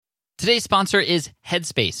Today's sponsor is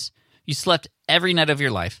Headspace. You slept every night of your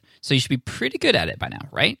life, so you should be pretty good at it by now,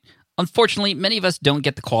 right? Unfortunately, many of us don't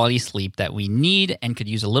get the quality sleep that we need and could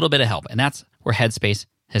use a little bit of help, and that's where Headspace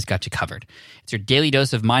has got you covered. It's your daily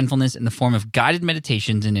dose of mindfulness in the form of guided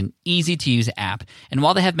meditations in an easy-to-use app. And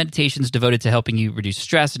while they have meditations devoted to helping you reduce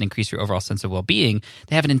stress and increase your overall sense of well-being,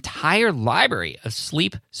 they have an entire library of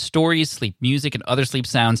sleep stories, sleep music, and other sleep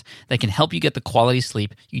sounds that can help you get the quality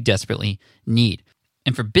sleep you desperately need.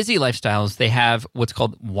 And for busy lifestyles, they have what's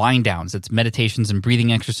called wind downs. It's meditations and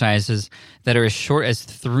breathing exercises that are as short as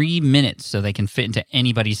 3 minutes, so they can fit into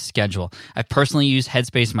anybody's schedule. I've personally used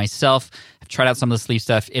Headspace myself. I've tried out some of the sleep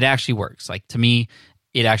stuff. It actually works. Like, to me,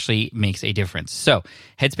 it actually makes a difference. So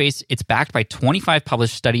Headspace, it's backed by 25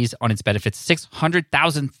 published studies on its benefits,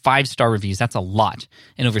 600,000 five-star reviews. That's a lot.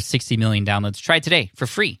 And over 60 million downloads. Try it today for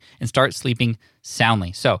free and start sleeping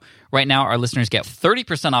soundly. So right now, our listeners get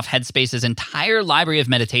 30% off Headspace's entire library of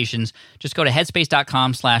meditations. Just go to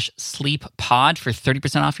headspace.com/sleeppod for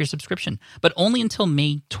 30% off your subscription, but only until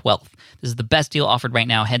May 12th. This is the best deal offered right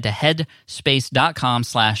now. Head to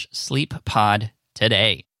headspace.com/sleeppod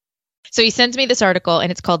today. So he sends me this article,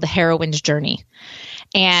 and it's called The Heroine's Journey,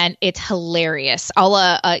 and it's hilarious.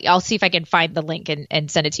 I'll see if I can find the link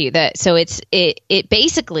and send it to you. So it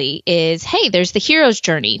basically is, hey, there's the hero's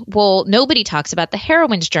journey. Well, nobody talks about the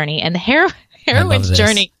heroine's journey, and the heroine's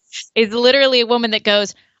journey is literally a woman that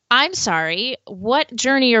goes, I'm sorry, what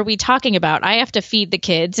journey are we talking about? I have to feed the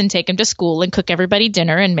kids and take them to school and cook everybody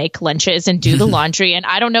dinner and make lunches and do the laundry. And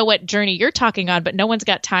I don't know what journey you're talking on, but no one's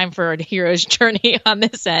got time for a hero's journey on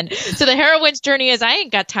this end. So the heroine's journey is, I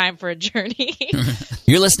ain't got time for a journey.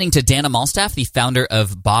 You're listening to Dana Malstaff, the founder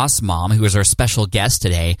of Boss Mom, who is our special guest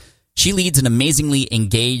today. She leads an amazingly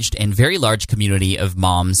engaged and very large community of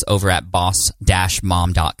moms over at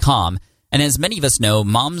boss-mom.com. And as many of us know,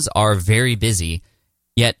 moms are very busy.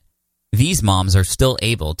 Yet, these moms are still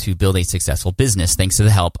able to build a successful business thanks to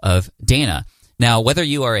the help of Dana. Now, whether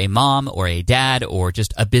you are a mom or a dad or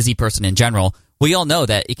just a busy person in general, we all know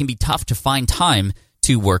that it can be tough to find time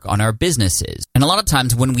to work on our businesses. And a lot of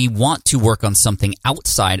times when we want to work on something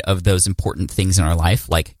outside of those important things in our life,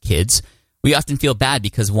 like kids, we often feel bad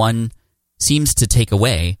because one seems to take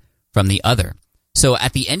away from the other. So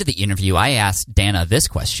at the end of the interview, I asked Dana this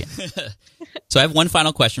question. So I have one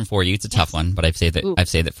final question for you. It's a tough one, but I've saved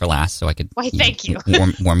it for last so I could thank you.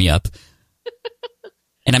 warm you up.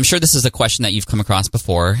 And I'm sure this is a question that you've come across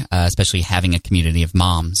before, especially having a community of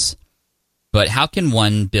moms. But how can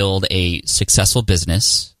one build a successful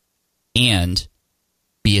business and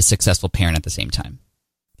be a successful parent at the same time?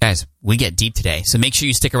 Guys, we get deep today, so make sure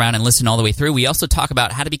you stick around and listen all the way through. We also talk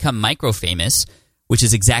about how to become micro-famous, which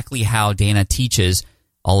is exactly how Dana teaches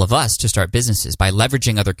all of us to start businesses, by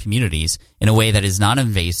leveraging other communities in a way that is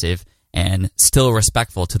non-invasive and still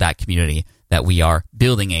respectful to that community that we are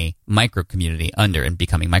building a micro-community under and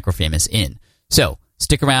becoming micro-famous in. So,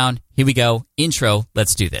 stick around. Here we go. Intro.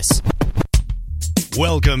 Let's do this.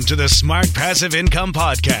 Welcome to the Smart Passive Income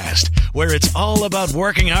Podcast, where it's all about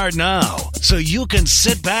working hard now so you can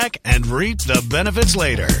sit back and reap the benefits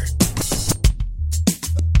later.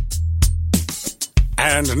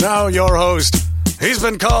 And now your host, he's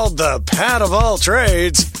been called the Pat of all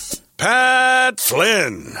trades, Pat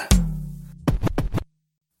Flynn.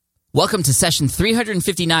 Welcome to session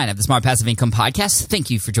 359 of the Smart Passive Income Podcast. Thank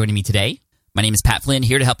you for joining me today. My name is Pat Flynn,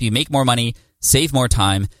 here to help you make more money, save more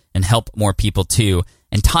time, and help more people too.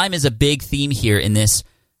 And time is a big theme here in this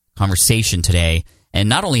conversation today. And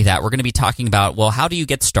not only that, we're going to be talking about, well, how do you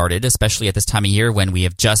get started, especially at this time of year when we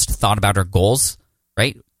have just thought about our goals,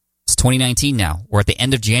 right? It's 2019 now. We're at the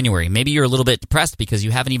end of January. Maybe you're a little bit depressed because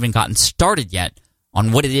you haven't even gotten started yet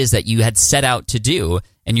on what it is that you had set out to do,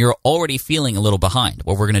 and you're already feeling a little behind.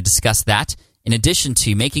 Well, we're going to discuss that in addition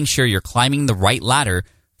to making sure you're climbing the right ladder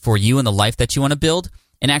for you and the life that you want to build,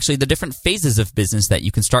 and actually the different phases of business that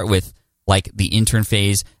you can start with, like the intern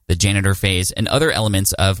phase, the janitor phase, and other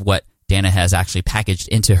elements of what Dana has actually packaged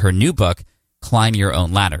into her new book, Climb Your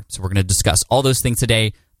Own Ladder. So we're going to discuss all those things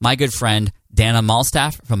today. My good friend, Dana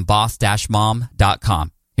Malstaff from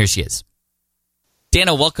boss-mom.com. Here she is.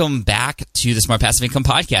 Dana, welcome back to the Smart Passive Income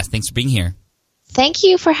Podcast. Thanks for being here. Thank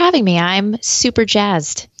you for having me. I'm super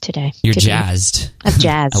jazzed today. You're jazzed. I'm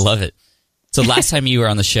jazzed. I love it. So last time you were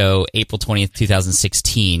on the show, April 20th,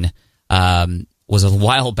 2016, was a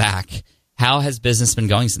while back. How has business been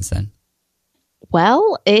going since then?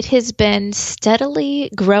 Well, it has been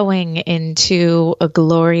steadily growing into a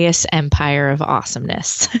glorious empire of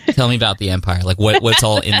awesomeness. Tell me about the empire. Like what's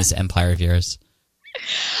all in this empire of yours?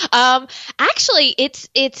 Actually,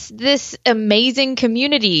 it's this amazing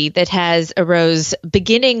community that has arose,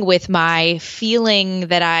 beginning with my feeling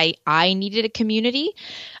that I needed a community.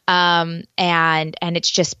 And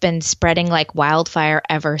it's just been spreading like wildfire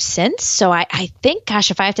ever since. So I think,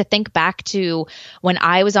 gosh, if I have to think back to when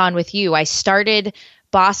I was on with you, I started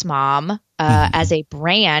Boss Mom as a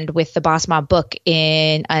brand with the Boss Mom book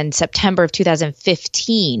in September of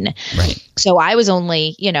 2015. Right. So I was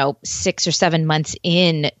only, 6 or 7 months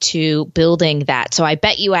in to building that. So I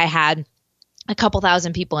bet you I had a couple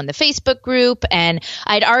thousand people in the Facebook group, and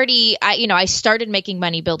I started making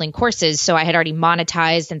money building courses. So I had already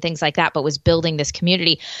monetized and things like that, but was building this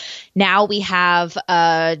community. Now we have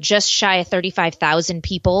just shy of 35,000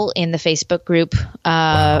 people in the Facebook group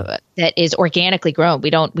that is organically grown.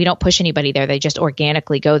 We don't push anybody there. They just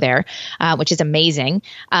organically go there, which is amazing.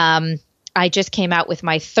 I just came out with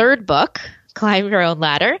my third book, Climb Your Own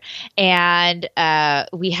Ladder. And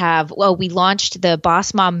we launched the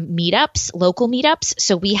Boss Mom meetups, local meetups.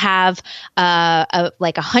 So we have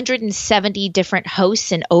like 170 different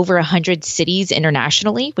hosts in over 100 cities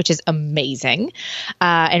internationally, which is amazing,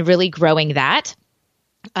 and really growing that.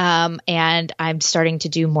 And I'm starting to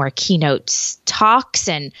do more keynote talks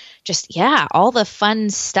and just, all the fun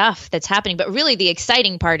stuff that's happening. But really the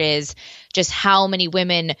exciting part is just how many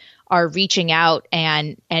women are reaching out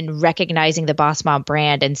and recognizing the Boss Mom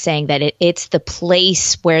brand and saying that it's the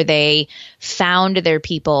place where they found their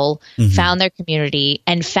people, found their community,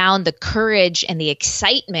 and found the courage and the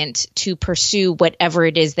excitement to pursue whatever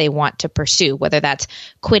it is they want to pursue, whether that's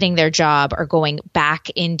quitting their job or going back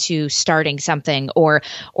into starting something or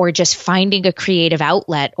just finding a creative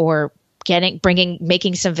outlet or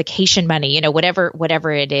making some vacation money,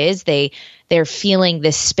 whatever it is, they're feeling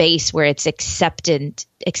this space where it's accepted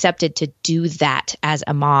to do that as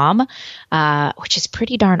a mom, which is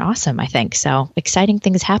pretty darn awesome, I think. So exciting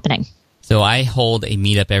things happening. So I hold a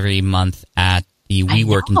meetup every month at the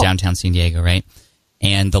WeWork in downtown San Diego, right?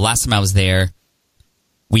 And the last time I was there,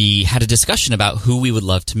 we had a discussion about who we would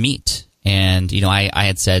love to meet. And, I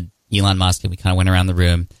had said Elon Musk, and we kind of went around the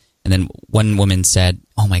room. And then one woman said,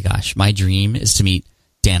 "Oh my gosh, my dream is to meet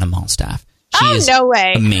Dana Malstaff. She is no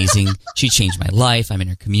way. Amazing. She changed my life. I'm in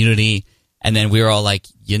her community." And then we were all like,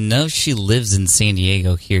 she lives in San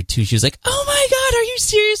Diego here too. She was like, "Oh my God, are you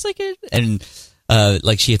serious?"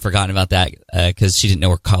 And she had forgotten about that because she didn't know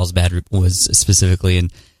where Carlsbad was specifically.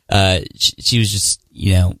 And she was just,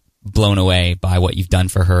 blown away by what you've done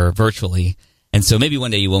for her virtually. And so maybe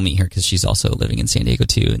one day you will meet her because she's also living in San Diego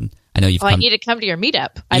too. And I know you've I need to come to your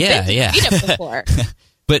meetup. I've been to your meetup before.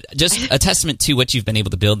 But just a testament to what you've been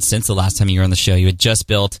able to build since the last time you were on the show. You had just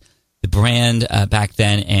built the brand back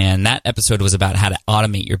then, and that episode was about how to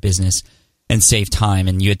automate your business and save time.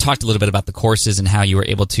 And you had talked a little bit about the courses and how you were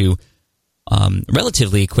able to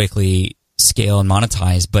relatively quickly scale and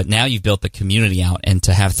monetize. But now you've built the community out, and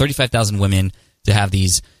to have 35,000 women, to have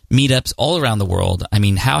these meetups all around the world. I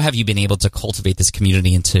mean, how have you been able to cultivate this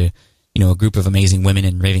community into, a group of amazing women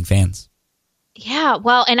and raving fans? Yeah,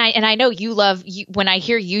 well, and I know you love when I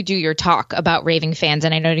hear you do your talk about raving fans,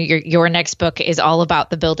 and I know your next book is all about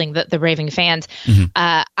the building the raving fans.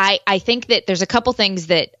 I think that there's a couple things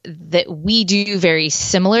that we do very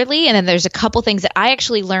similarly, and then there's a couple things that I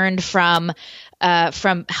actually learned from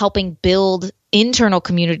helping build internal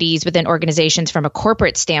communities within organizations from a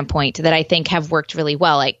corporate standpoint that I think have worked really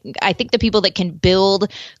well. I think the people that can build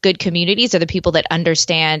good communities are the people that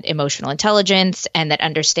understand emotional intelligence and that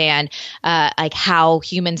understand how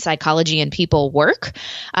human psychology and people work.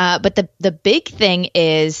 But the big thing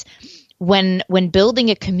is when building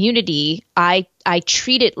a community, I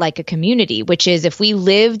treat it like a community, which is if we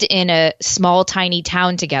lived in a small, tiny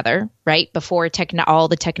town together, right, before all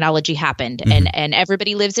the technology happened, and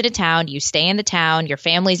everybody lives in a town, you stay in the town, your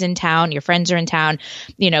family's in town, your friends are in town,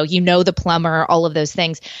 the plumber, all of those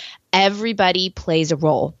things. Everybody plays a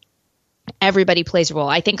role. Everybody plays a role.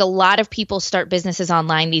 I think a lot of people start businesses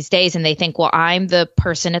online these days and they think, well, I'm the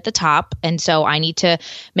person at the top, and so I need to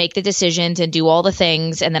make the decisions and do all the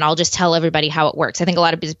things, and then I'll just tell everybody how it works. I think a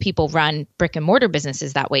lot of people run brick and mortar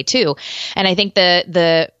businesses that way too. And I think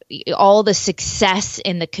all the success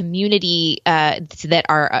in the community that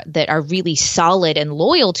are really solid and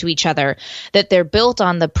loyal to each other, that they're built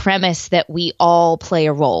on the premise that we all play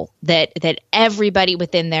a role, that everybody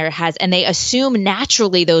within there has, and they assume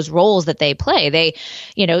naturally those roles that they play.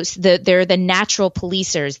 They're the natural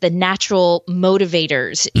policers, the natural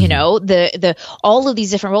motivators, the all of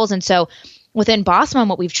these different roles. And so within Boss Mom,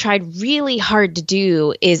 what we've tried really hard to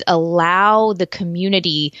do is allow the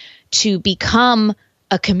community to become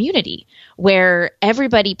a community where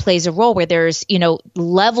everybody plays a role, where there's,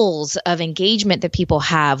 levels of engagement that people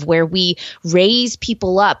have, where we raise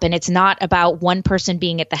people up. And it's not about one person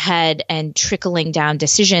being at the head and trickling down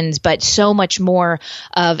decisions, but so much more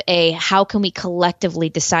of how can we collectively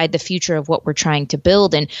decide the future of what we're trying to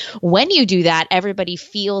build? And when you do that, everybody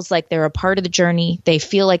feels like they're a part of the journey. They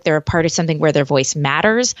feel like they're a part of something where their voice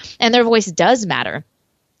matters, and their voice does matter.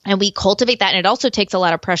 And we cultivate that. And it also takes a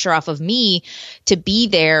lot of pressure off of me to be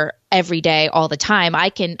there every day, all the time. I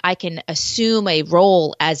can assume a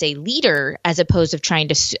role as a leader as opposed to trying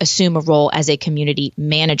to assume a role as a community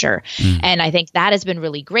manager. And I think that has been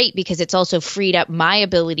really great because it's also freed up my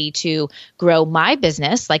ability to grow my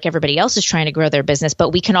business like everybody else is trying to grow their business.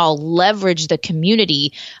 But we can all leverage the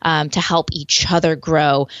community to help each other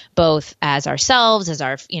grow, both as ourselves, as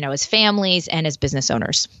as families, and as business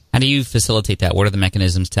owners. How do you facilitate that? What are the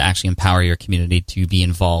mechanisms to actually empower your community to be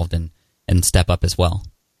involved and step up as well?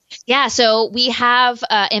 Yeah, so we have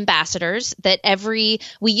ambassadors that we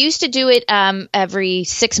used to do it every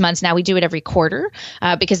 6 months. Now we do it every quarter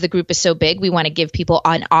because the group is so big. We want to give people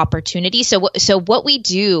an opportunity. So what we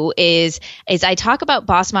do is I talk about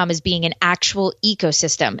Boss Mom as being an actual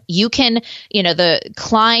ecosystem. You can,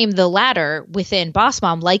 climb the ladder within Boss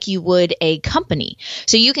Mom like you would a company.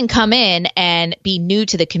 So you can come in and be new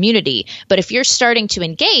to the community. But if you're starting to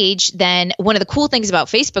engage, then one of the cool things about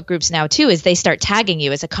Facebook groups now too is they start tagging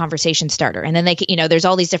you as a conversation starter. And then there's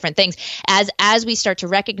all these different things as we start to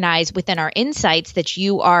recognize within our insights that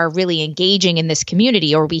you are really engaging in this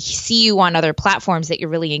community, or we see you on other platforms that you're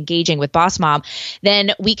really engaging with Boss Mom,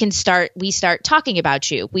 then we start talking about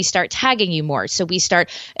you. We start tagging you more. So we start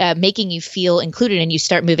making you feel included, and you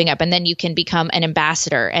start moving up, and then you can become an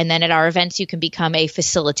ambassador. And then at our events, you can become a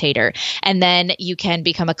facilitator, and then you can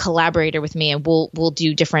become a collaborator with me, and we'll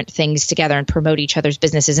do different things together and promote each other's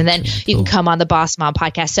businesses. And then you can come on the Boss Mom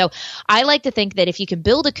podcast. So I like to think that if you can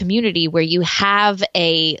build a community where you have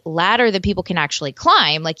a ladder that people can actually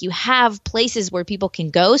climb, like you have places where people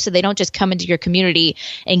can go so they don't just come into your community,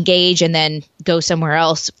 engage, and then go somewhere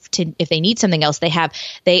else if they need something else.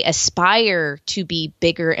 They aspire to be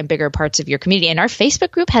bigger and bigger parts of your community. And our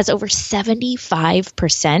Facebook group has over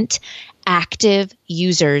 75% active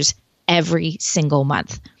users every single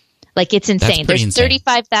month. Like, it's insane. There's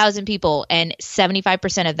 35,000 people, and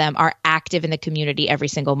 75% of them are active in the community every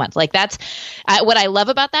single month. Like, that's what I love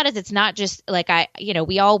about that is it's not just like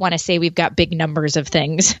we all want to say we've got big numbers of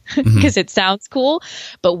things because it sounds cool,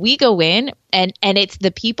 but we go in and it's the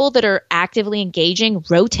people that are actively engaging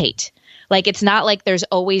rotate. Like, it's not like there's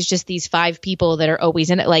always just these 5 people that are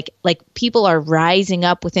always in it. Like people are rising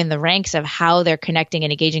up within the ranks of how they're connecting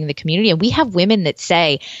and engaging in the community. And we have women that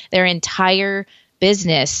say their entire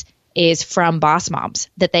business is from Boss Moms,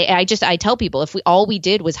 that I tell people if all we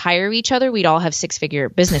did was hire each other, we'd all have 6-figure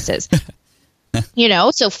businesses.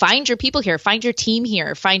 So find your people here, find your team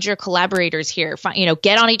here, find your collaborators here,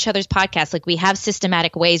 get on each other's podcasts. Like, we have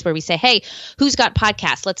systematic ways where we say, hey, who's got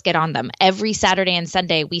podcasts? Let's get on them. Every Saturday and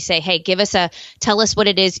Sunday, we say, hey, tell us what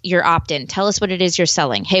it is you're opt-in. Tell us what it is you're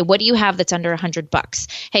selling. Hey, what do you have that's under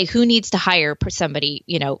 $100? Hey, who needs to hire somebody?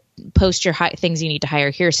 Post your things you need to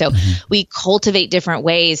hire here. So we cultivate different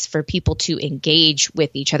ways for people to engage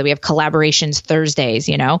with each other. We have collaborations Thursdays,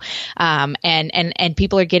 and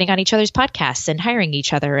people are getting on each other's podcasts and hiring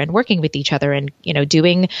each other and working with each other and,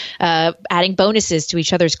 doing, adding bonuses to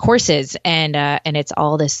each other's courses. And it's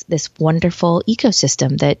all this wonderful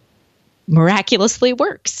ecosystem that miraculously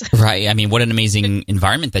works. Right. I mean, what an amazing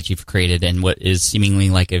environment that you've created, and what is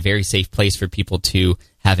seemingly like a very safe place for people to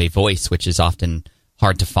have a voice, which is often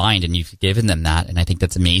hard to find, and you've given them that, and I think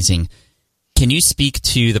that's amazing. Can you speak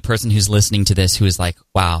to the person who's listening to this who is like,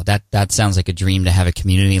 wow, that sounds like a dream to have a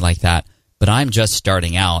community like that, but I'm just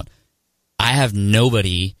starting out. I have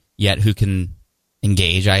nobody yet who can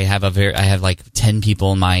engage. I have like 10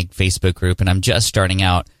 people in my Facebook group, and I'm just starting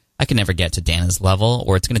out. I can never get to Dana's level,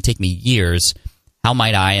 or it's going to take me years. How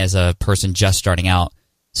might I, as a person just starting out,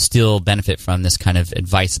 still benefit from this kind of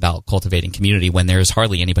advice about cultivating community when there's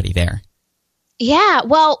hardly anybody there? Yeah.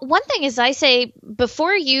 Well, one thing is I say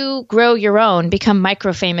before you grow your own, become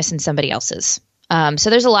micro-famous in somebody else's. So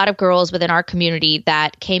there's a lot of girls within our community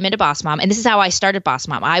that came into Boss Mom, and this is how I started Boss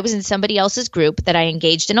Mom. I was in somebody else's group that I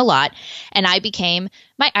engaged in a lot, and I became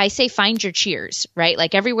I say find your cheers, right?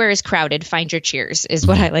 Like, everywhere is crowded. Find your cheers is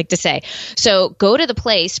what I like to say. So go to the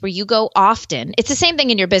place where you go often. It's the same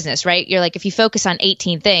thing in your business, right? You're like, if you focus on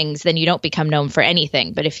 18 things, then you don't become known for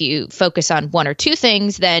anything. But if you focus on 1 or 2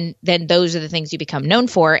 things, then those are the things you become known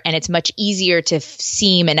for. And it's much easier to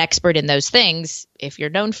seem an expert in those things if you're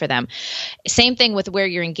known for them. Same thing with where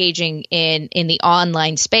you're engaging in the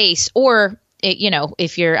online space, or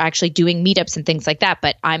if you're actually doing meetups and things like that,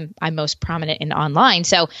 but I'm most prominent in online.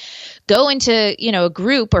 So go into, a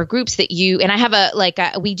group or groups that and I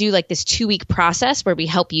have we do like this 2-week process where we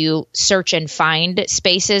help you search and find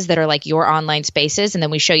spaces that are like your online spaces. And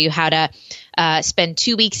then we show you how to spend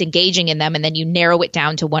 2 weeks engaging in them. And then you narrow it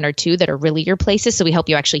down to 1 or 2 that are really your places. So we help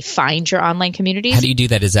you actually find your online communities. How do you do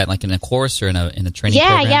that? Is that like in a course or in a training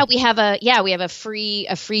program? Yeah. We have a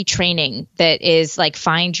free training that is like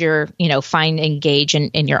find engage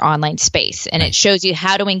in your online space. And It shows you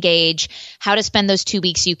how to engage, how to spend those 2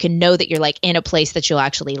 weeks so you can know that you're like in a place that you'll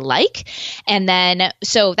actually like. And then,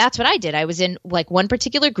 so that's what I did. I was in like one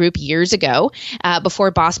particular group years ago,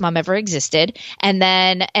 before Boss Mom ever existed. And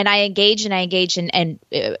I engaged in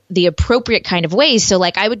the appropriate kind of ways. So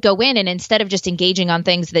like I would go in and instead of just engaging on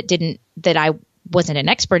things that I wasn't an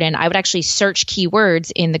expert in, I would actually search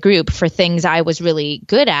keywords in the group for things I was really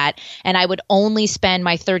good at. And I would only spend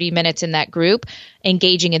my 30 minutes in that group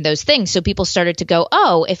engaging in those things. So people started to go,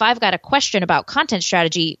 oh, if I've got a question about content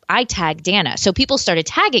strategy, I tag Dana. So people started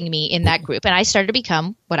tagging me in that group and I started to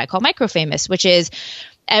become what I call microfamous, which is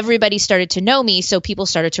everybody started to know me. So people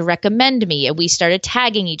started to recommend me and we started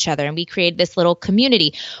tagging each other and we created this little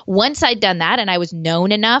community. Once I'd done that and I was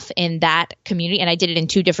known enough in that community, and I did it in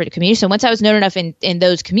 2 different communities. So once I was known enough in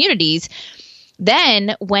those communities,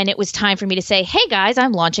 then when it was time for me to say, hey guys,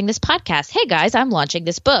 I'm launching this podcast. Hey guys, I'm launching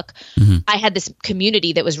this book. Mm-hmm. I had this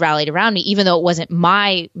community that was rallied around me, even though it wasn't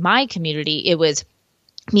my community. It was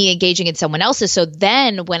me engaging in someone else's. So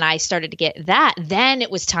then when I started to get that, then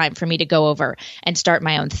it was time for me to go over and start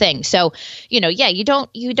my own thing. So, you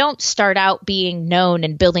don't start out being known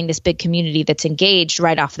and building this big community that's engaged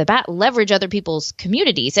right off the bat. Leverage other people's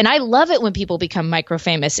communities. And I love it when people become micro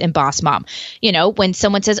famous in Boss Mom. When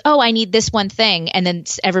someone says, oh, I need this one thing. And then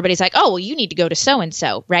everybody's like, oh, well, you need to go to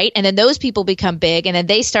so-and-so, right? And then those people become big and then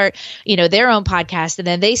they start, their own podcast and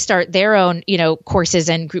then they start their own, courses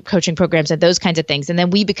and group coaching programs and those kinds of things. And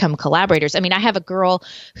then we become collaborators. I mean, I have a girl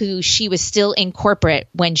who she was still in corporate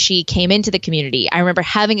when she came into the community. I remember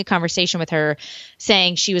having a conversation with her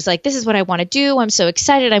saying, she was like, this is what I want to do. I'm so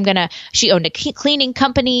excited. She owned a cleaning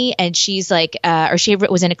company and she's like, or she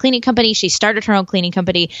was in a cleaning company. She started her own cleaning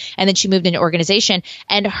company and then she moved into organization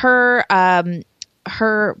and her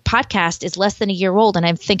podcast is less than a year old and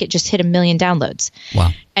I think it just hit 1 million downloads.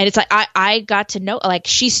 Wow. And it's like, I got to know, like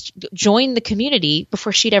she's joined the community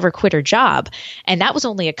before she'd ever quit her job. And that was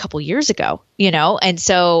only a couple years ago, And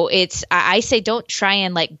so I say, don't try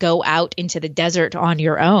and like go out into the desert on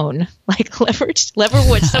your own, like leverage what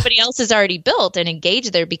somebody else has already built and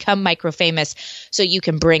engage there, become micro famous so you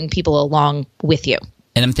can bring people along with you.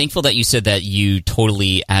 And I'm thankful that you said that you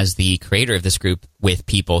totally, as the creator of this group with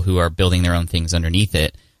people who are building their own things underneath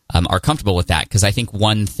it, are comfortable with that. Because I think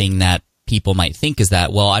one thing that people might think is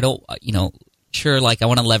that, well, I don't, sure, like I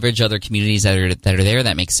want to leverage other communities that are there.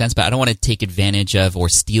 That makes sense. But I don't want to take advantage of or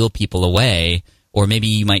steal people away. Or maybe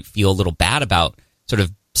you might feel a little bad about sort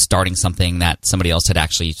of starting something that somebody else had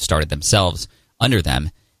actually started themselves under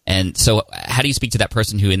them. And so how do you speak to that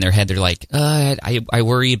person who in their head, they're like, I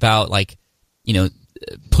worry about like,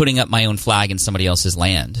 putting up my own flag in somebody else's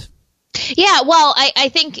land? Yeah, well, I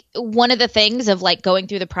think one of the things of like going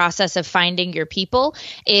through the process of finding your people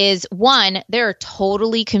is, one, there are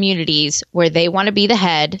totally communities where they want to be the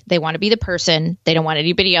head, they want to be the person, they don't want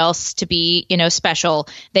anybody else to be, special.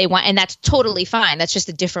 And that's totally fine. That's just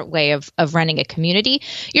a different way of running a community.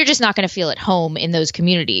 You're just not going to feel at home in those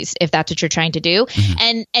communities if that's what you're trying to do.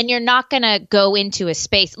 Mm-hmm. And you're not going to go into a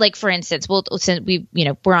space like, for instance, we're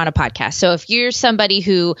on a podcast. So if you're somebody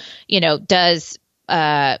who, does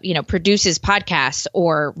produces podcasts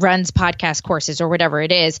or runs podcast courses or whatever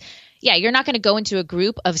it is, yeah, you're not going to go into a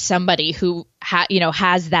group of somebody who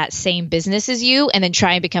has that same business as you and then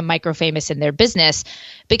try and become micro famous in their business,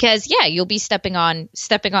 because you'll be stepping on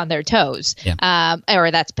their toes,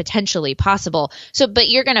 or that's potentially possible. So, but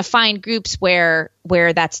you're going to find groups where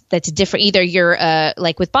that's different. Either you're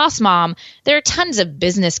like with Boss Mom, there are tons of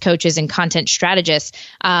business coaches and content strategists,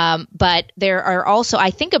 but there are also,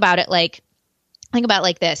 I think about it like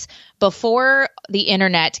this. Before the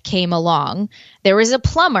internet came along, there was a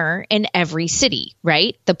plumber in every city,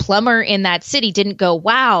 right? The plumber in that city didn't go,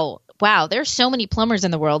 wow, there's so many plumbers in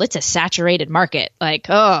the world. It's a saturated market. Like,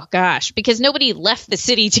 oh gosh, because nobody left the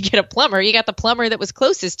city to get a plumber. You got the plumber that was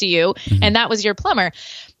closest to you, and that was your plumber.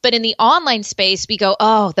 But in the online space, we go,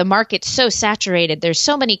 oh, the market's so saturated. There's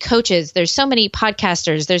so many coaches. There's so many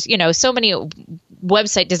podcasters. There's, so many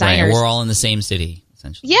website designers. Right, we're all in the same city.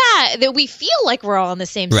 essentially. Yeah, that we feel like we're all in the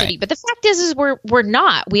same city, but the fact is we're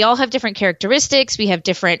not. We all have different characteristics. We have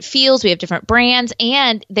different fields. We have different brands,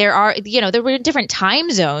 and there were different time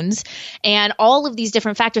zones, and all of these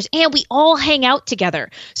different factors, and we all hang out together.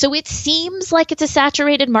 So it seems like it's a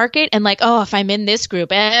saturated market, and like, oh, if I'm in this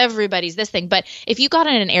group, everybody's this thing. But if you got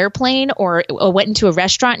on an airplane or went into a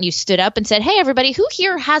restaurant and you stood up and said, "Hey, everybody, who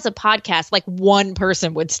here has a podcast?" Like one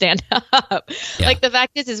person would stand up. Yeah. Like the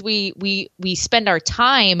fact is we spend our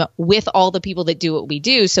time with all the people that do what we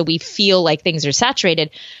do, so we feel like things are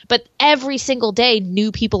saturated. But every single day,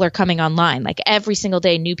 new people are coming online. Like every single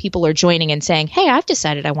day, new people are joining and saying, "Hey, I've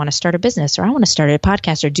decided I want to start a business, or I want to start a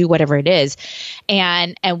podcast, or do whatever it is."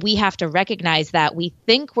 And we have to recognize that we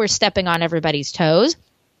think we're stepping on everybody's toes,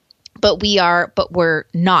 but we're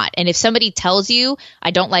not. And if somebody tells you,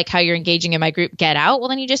 "I don't like how you're engaging in my group, get out," well,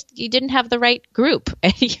 then you didn't have the right group.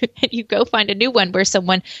 And you go find a new one where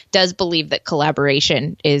someone does believe that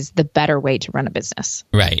collaboration is the better way to run a business.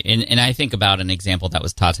 Right. And I think about an example that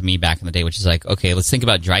was taught to me back in the day, which is like, okay, let's think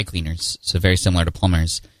about dry cleaners. So very similar to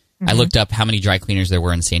plumbers. Mm-hmm. I looked up how many dry cleaners there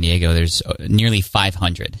were in San Diego. There's nearly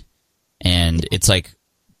 500. And it's like,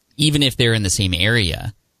 even if they're in the same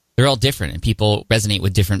area, they're all different, and people resonate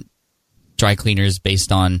with different dry cleaners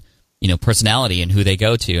based on, personality and who they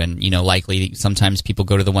go to. And, likely sometimes people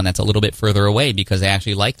go to the one that's a little bit further away because they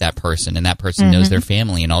actually like that person, and that person knows their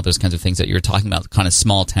family, and all those kinds of things that you're talking about, kind of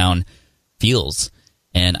small town feels.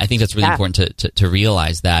 And I think that's really important to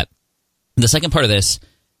realize that. The second part of this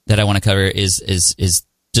that I want to cover is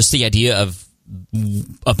just the idea of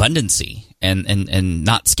abundancy and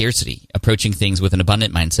not scarcity, approaching things with an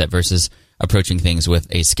abundant mindset versus approaching things with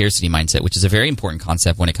a scarcity mindset, which is a very important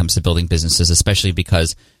concept when it comes to building businesses, especially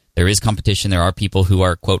because there is competition. There are people who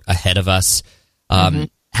are, quote, ahead of us.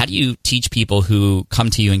 How do you teach people who come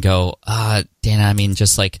to you and go, Dana, I mean,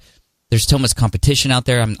 just like there's so much competition out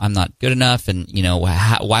there. I'm not good enough. And,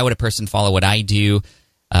 why would a person follow what I do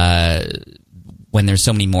when there's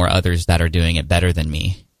so many more others that are doing it better than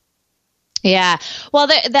me? Yeah. Well,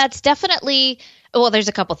 that's definitely – well, there's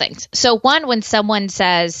a couple things. So one, when someone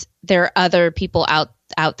says there are other people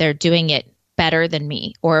out there doing it better than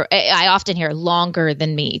me, or I often hear longer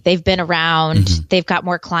than me, they've been around, they've got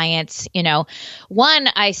more clients, one,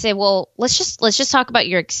 I say, well, let's just talk about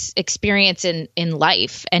your experience in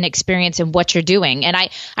life and experience in what you're doing. And I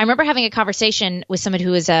remember having a conversation with someone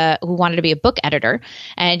who wanted to be a book editor,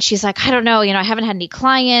 and she's like, I don't know, I haven't had any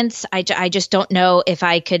clients. I just don't know if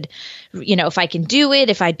I could, if I can do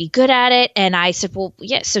it, if I'd be good at it. And I said, well,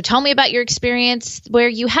 yeah, so tell me about your experience where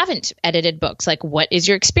you haven't edited books. Like, what is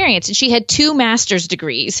your experience? And she had 2 master's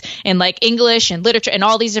degrees in like English and literature and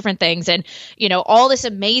all these different things, and all this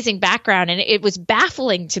amazing background. And it was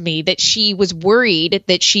baffling to me that she was worried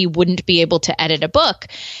that she wouldn't be able to edit a book.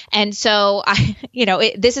 And so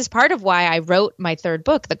this is part of why I wrote my 3rd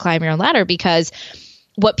book, The Climb Your Own Ladder, because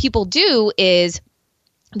what people do is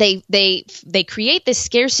they create this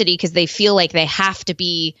scarcity because they feel like they have to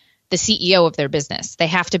be the CEO of their business. They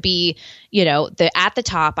have to be, at the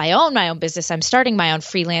top. I own my own business. I'm starting my own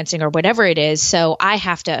freelancing or whatever it is. So I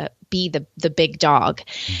have to be the big dog.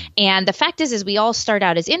 And the fact is we all start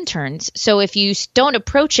out as interns. So if you don't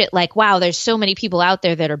approach it like, wow, there's so many people out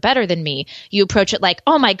there that are better than me, you approach it like,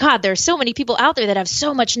 oh my God, there's so many people out there that have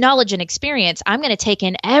so much knowledge and experience. I'm going to take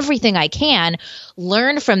in everything I can,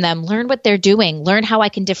 learn from them, learn what they're doing, learn how I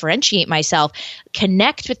can differentiate myself,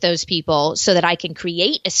 connect with those people so that I can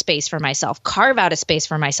create a space for myself, carve out a space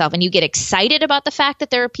for myself. And you get excited about the fact that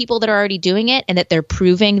there are people that are already doing it and that they're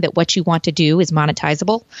proving that what you want to do is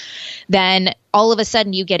monetizable. Then all of a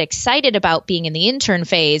sudden you get excited about being in the intern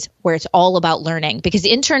phase where it's all about learning, because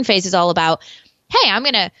the intern phase is all about, hey, I'm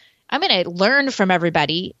going to learn from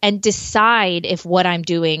everybody and decide if what I'm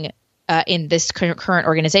doing in this current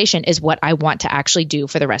organization is what I want to actually do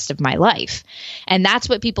for the rest of my life. And that's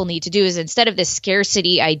what people need to do, is instead of this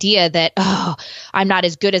scarcity idea that, oh, I'm not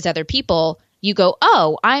as good as other people, you go,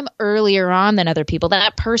 oh, I'm earlier on than other people.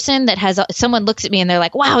 That person that has someone looks at me and they're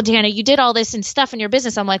like, wow, Dana, you did all this and stuff in your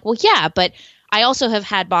business. I'm like, well, yeah, but I also have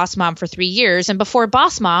had Boss Mom for 3 years. And before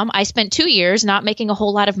Boss Mom, I spent 2 years not making a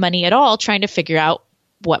whole lot of money at all trying to figure out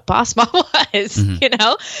what Boss Mom was,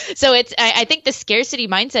 So I think the scarcity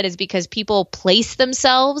mindset is because people place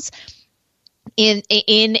themselves in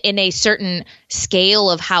a certain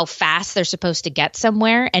scale of how fast they're supposed to get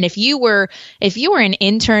somewhere. And if you were an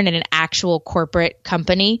intern in an actual corporate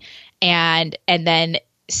company and then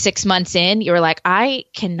 6 months in, you're like, I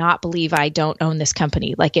cannot believe I don't own this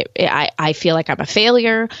company. Like I feel like I'm a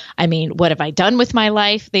failure. I mean, what have I done with my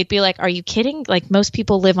life? They'd be like, are you kidding? Like most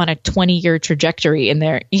people live on a 20-year trajectory in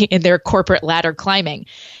their corporate ladder climbing.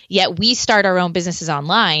 Yet we start our own businesses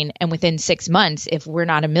online. And within 6 months, if we're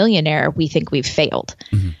not a millionaire, we think we've failed.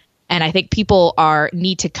 Mm-hmm. And I think people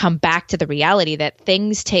need to come back to the reality that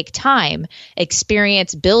things take time.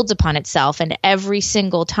 Experience builds upon itself. And every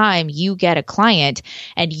single time you get a client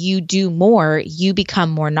and you do more, you become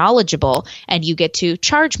more knowledgeable and you get to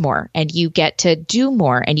charge more and you get to do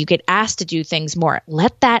more and you get asked to do things more.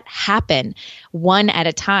 Let that happen one at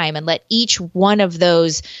a time and let each one of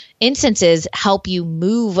those instances help you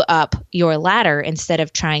move up your ladder instead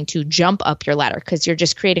of trying to jump up your ladder, because you're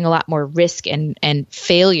just creating a lot more risk and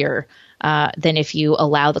failure than if you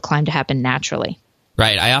allow the climb to happen naturally.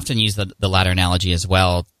 Right. I often use the ladder analogy as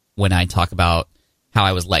well when I talk about how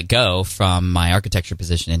I was let go from my architecture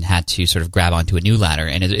position and had to sort of grab onto a new ladder.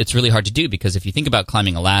 And it's really hard to do, because if you think about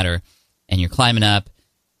climbing a ladder and you're climbing up,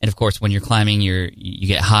 and of course when you're climbing you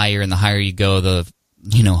get higher, and the higher you go, the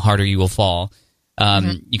harder you will fall.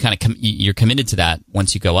 You kind of you're committed to that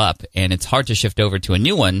once you go up, and it's hard to shift over to a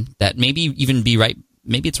new one that maybe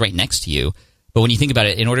it's right next to you. But when you think about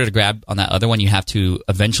it, in order to grab on that other one, you have to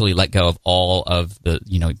eventually let go of all of the,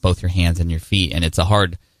 both your hands and your feet, and it's a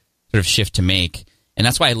hard sort of shift to make. And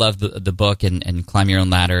that's why I love the book and Climb Your Own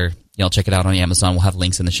Ladder. Check it out on Amazon. We'll have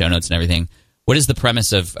links in the show notes and everything. What is the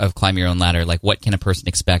premise of Climb Your Own Ladder? Like, what can a person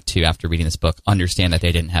expect to, after reading this book, understand that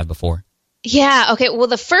they didn't have before? Yeah. Okay. Well,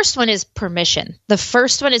 the first one is permission. The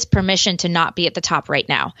first one is permission to not be at the top right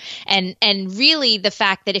now. And really the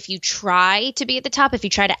fact that if you try to be at the top, if you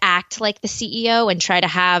try to act like the CEO and try to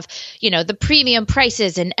have, the premium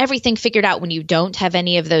prices and everything figured out when you don't have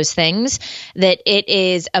any of those things, that it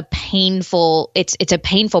is a painful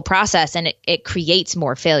process, and it creates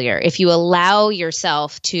more failure. If you allow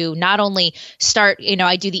yourself to not only start,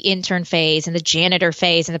 I do the intern phase and the janitor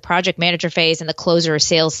phase and the project manager phase and the closer or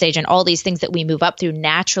sales stage and all these things that we move up through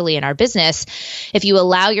naturally in our business. If you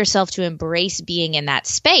allow yourself to embrace being in that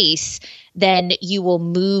space, then you will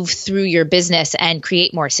move through your business and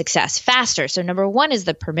create more success faster. So number one is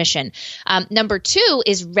the permission. Number two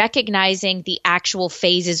is recognizing the actual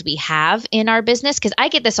phases we have in our business, because I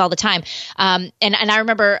get this all the time. And I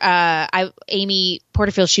remember Amy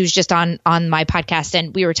Porterfield, she was just on my podcast,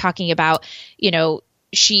 and we were talking about,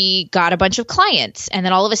 she got a bunch of clients, and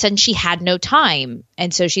then all of a sudden she had no time.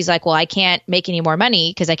 And so she's like, well, I can't make any more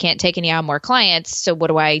money because I can't take any on more clients. So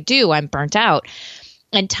what do? I'm burnt out.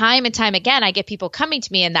 And time again, I get people coming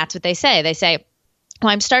to me, and that's what they say. They say,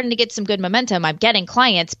 well, I'm starting to get some good momentum. I'm getting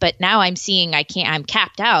clients, but now I'm seeing I'm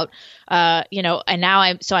capped out. And now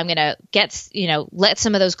I'm going to get, let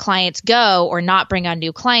some of those clients go or not bring on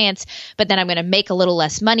new clients, but then I'm going to make a little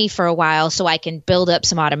less money for a while so I can build up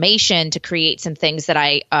some automation to create some things that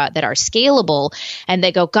that are scalable. And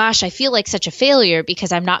they go, gosh, I feel like such a failure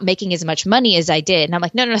because I'm not making as much money as I did. And I'm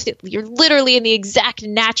like, no, you're literally in the exact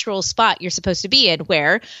natural spot you're supposed to be in,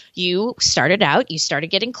 where you started out, you started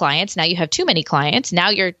getting clients. Now you have too many clients. Now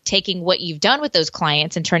you're taking what you've done with those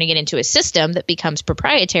clients and turning it into a system that becomes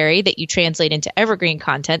proprietary, that you translate into evergreen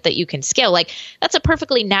content that you can scale. Like, that's a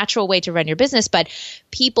perfectly natural way to run your business, but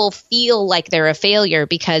people feel like they're a failure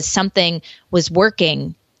because something was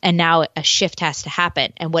working and now a shift has to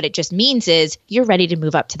happen. And what it just means is you're ready to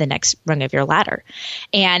move up to the next rung of your ladder.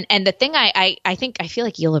 And the thing I feel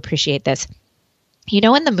like you'll appreciate this.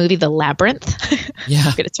 In the movie The Labyrinth? Yeah.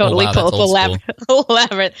 I'm going to totally pull up the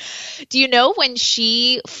Labyrinth. Do you know when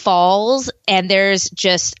she falls and there's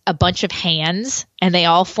just a bunch of hands and they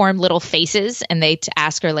all form little faces, and they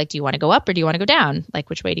ask her, like, do you want to go up or do you want to go down? Like,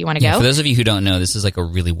 which way do you want to go? For those of you who don't know, this is like a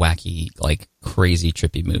really wacky, like crazy,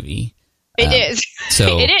 trippy movie. It is.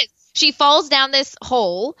 So it is. She falls down this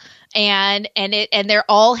hole, and they're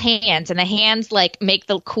all hands, and the hands like make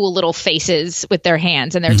the cool little faces with their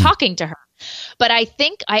hands, and they're talking to her. But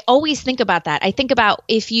I always think about that. I think about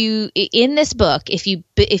in this book, if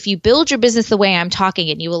you build your business the way I'm talking,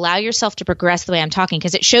 and you allow yourself to progress the way I'm talking,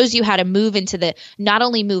 because it shows you how to move not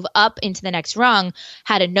only move up into the next rung,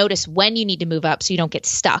 how to notice when you need to move up so you don't get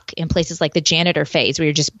stuck in places like the janitor phase where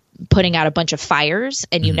you're just putting out a bunch of fires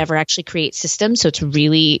and you never actually create systems. So it's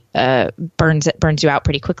really burns you out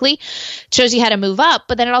pretty quickly. It shows you how to move up,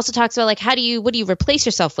 but then it also talks about, like, what do you replace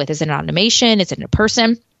yourself with? Is it an automation? Is it a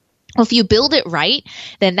person? Well, if you build it right,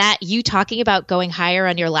 then you talking about going higher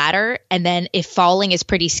on your ladder, and then if falling is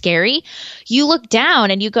pretty scary, you look down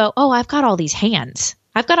and you go, oh, I've got all these hands.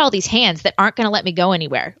 I've got all these hands that aren't going to let me go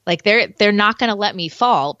anywhere. Like, they're not going to let me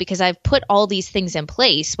fall because I've put all these things in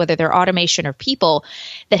place, whether they're automation or people,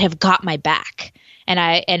 that have got my back.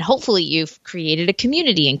 And hopefully you've created a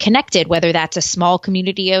community and connected, whether that's a small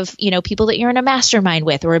community of, people that you're in a mastermind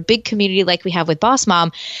with, or a big community like we have with Boss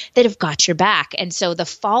Mom that have got your back. And so the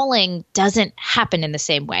falling doesn't happen in the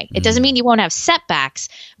same way. It doesn't mean you won't have setbacks,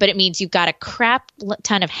 but it means you've got a crap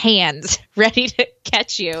ton of hands ready to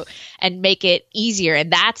catch you and make it easier.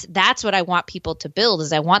 And that's what I want people to build,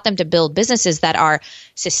 is I want them to build businesses that are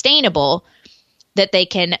sustainable, that they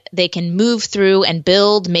can move through and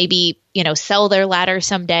build, maybe, sell their ladder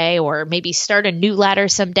someday, or maybe start a new ladder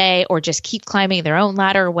someday, or just keep climbing their own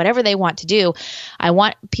ladder, or whatever they want to do. I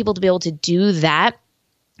want people to be able to do that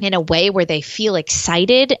in a way where they feel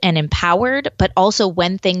excited and empowered, but also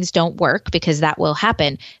when things don't work, because that will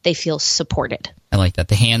happen, they feel supported. I like that.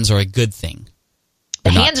 The hands are a good thing. The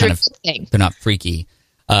hands are a good thing. They're not freaky.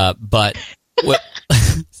 But what,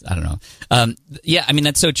 I don't know. Yeah, I mean,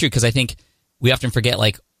 that's so true, because I think we often forget,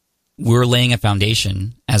 like, we're laying a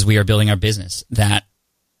foundation as we are building our business, that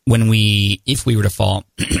if we were to fall,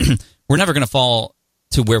 we're never going to fall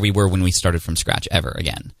to where we were when we started from scratch ever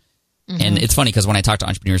again. Mm-hmm. And it's funny, because when I talk to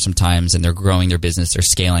entrepreneurs sometimes and they're growing their business, they're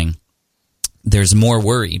scaling, there's more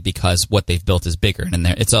worry because what they've built is bigger. And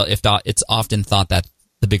it's often thought that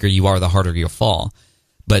the bigger you are, the harder you'll fall.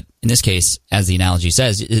 But in this case, as the analogy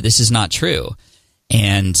says, this is not true.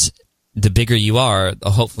 And the bigger you are,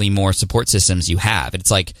 hopefully more support systems you have.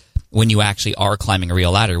 It's like when you actually are climbing a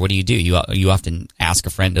real ladder, what do? You often ask a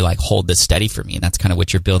friend to, like, hold this steady for me. And that's kind of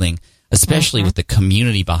what you're building, especially with the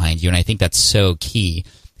community behind you. And I think that's so key,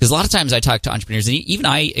 because a lot of times I talk to entrepreneurs, and even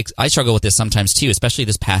I struggle with this sometimes too, especially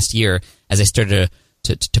this past year as I started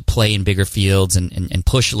to play in bigger fields and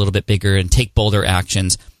push a little bit bigger and take bolder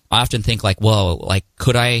actions. I often think, like, whoa, like,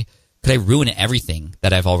 could I ruin everything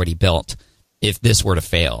that I've already built if this were to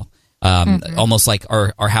fail? Almost like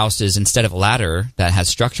our house is, instead of a ladder that has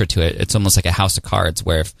structure to it, it's almost like a house of cards,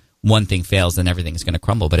 where if one thing fails, then everything is going to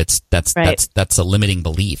crumble. But that's a limiting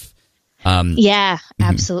belief. Yeah,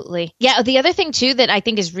 absolutely. Yeah. The other thing too that I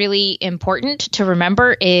think is really important to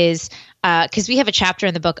remember is, because we have a chapter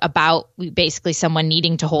in the book about basically someone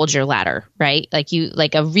needing to hold your ladder, right?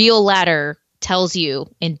 Like a real ladder tells you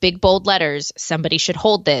in big bold letters, somebody should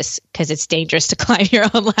hold this because it's dangerous to climb your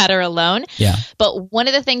own ladder alone. Yeah. But one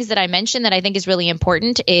of the things that I mentioned that I think is really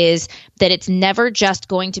important is that it's never just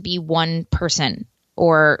going to be one person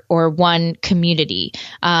or one community,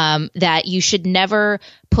 that you should never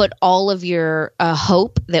put all of your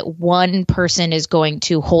hope that one person is going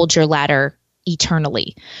to hold your ladder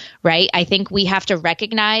eternally, right? I think we have to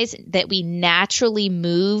recognize that we naturally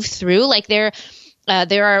move through, like there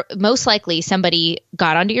are most likely somebody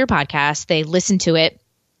got onto your podcast, they listened to it,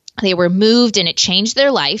 they were moved and it changed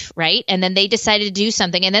their life, right? And then they decided to do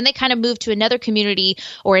something. And then they kind of moved to another community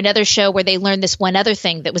or another show where they learned this one other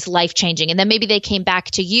thing that was life-changing. And then maybe they came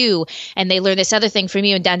back to you and they learned this other thing from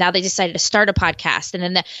you. And now they decided to start a podcast.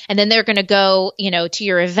 And then they're going to go, to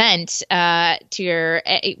your event, to your,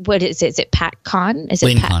 what is it? Is it PatCon? Is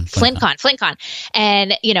it FlintCon.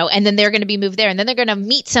 And, and then they're going to be moved there. And then they're going to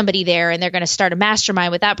meet somebody there and they're going to start a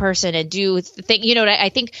mastermind with that person and do the thing. What I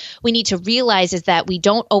think we need to realize is that we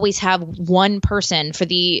don't always have one person for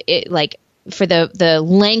the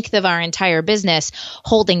length of our entire business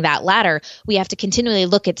holding that ladder. We have to continually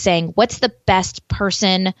look at saying, what's the best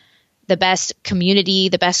person, the best community,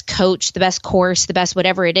 the best coach, the best course, the best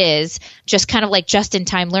whatever it is, just kind of like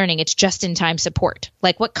just-in-time learning. It's just-in-time support.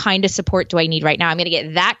 Like, what kind of support do I need right now? I'm going to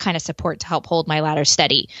get that kind of support to help hold my ladder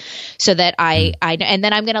steady so that and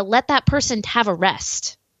then I'm going to let that person have a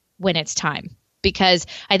rest when it's time. Because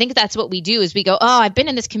I think that's what we do is we go, oh, I've been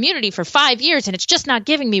in this community for 5 years and it's just not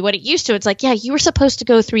giving me what it used to. It's like, yeah, you were supposed to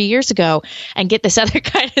go 3 years ago and get this other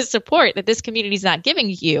kind of support that this community is not giving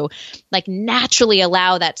you. Like, naturally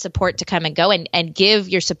allow that support to come and go and give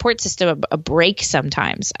your support system a break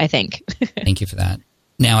sometimes, I think. Thank you for that.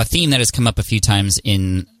 Now, a theme that has come up a few times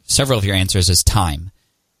in several of your answers is time.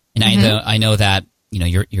 And I know that,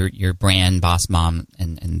 your brand, Boss Mom,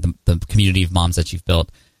 and the community of moms that you've built,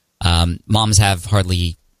 moms have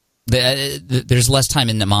there's less time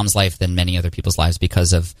in the mom's life than many other people's lives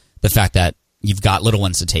because of the fact that you've got little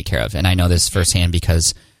ones to take care of. And I know this firsthand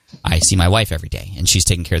because I see my wife every day and she's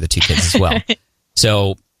taking care of the 2 kids as well.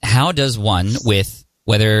 So how does one, with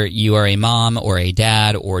whether you are a mom or a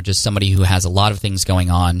dad or just somebody who has a lot of things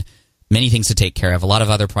going on, many things to take care of, a lot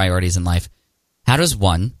of other priorities in life, how does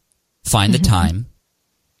one find the time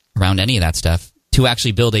around any of that stuff to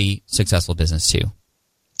actually build a successful business too?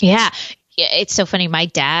 Yeah, it's so funny. My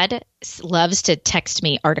dad loves to text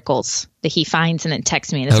me articles that he finds and then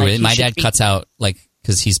texts me. And really? My dad cuts out,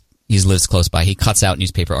 because he lives close by, he cuts out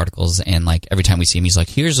newspaper articles, and every time we see him, he's like,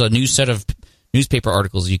 here's a new set of newspaper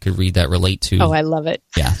articles you could read that relate to. Oh, I love it.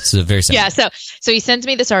 Yeah, so very simple. Yeah, so he sends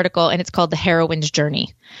me this article, and it's called The Heroine's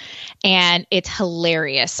Journey. And it's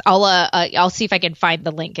hilarious. I'll see if I can find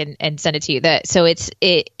the link and send it to you. So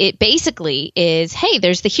it basically is, hey,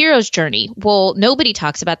 there's the hero's journey. Well, nobody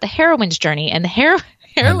talks about the heroine's journey, and the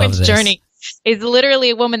heroine's journey is literally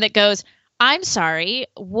a woman that goes, I'm sorry,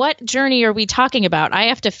 what journey are we talking about? I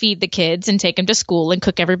have to feed the kids and take them to school and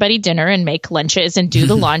cook everybody dinner and make lunches and do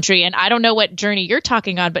the laundry. And I don't know what journey you're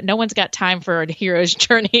talking on, but no one's got time for a hero's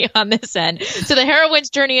journey on this end. So the heroine's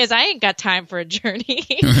journey is, I ain't got time for a journey.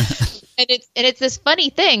 And it's this funny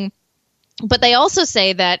thing. But they also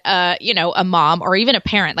say that, a mom or even a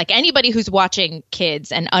parent, like anybody who's watching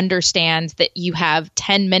kids and understands that you have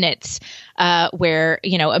 10 minutes where,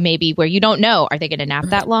 maybe where you don't know, are they going to nap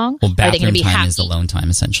that long? Well, bathroom are they going to be time happy? Is alone time,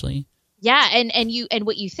 essentially. Yeah, and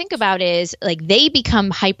what you think about is like they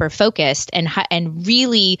become hyper focused and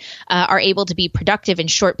really are able to be productive in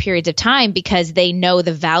short periods of time because they know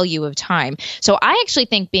the value of time. So I actually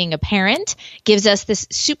think being a parent gives us this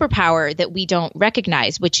superpower that we don't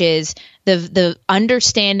recognize, which is the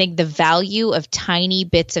understanding the value of tiny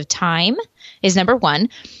bits of time is number one.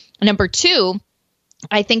 Number two,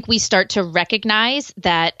 I think we start to recognize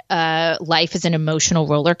that life is an emotional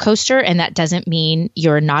roller coaster, and that doesn't mean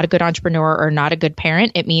you're not a good entrepreneur or not a good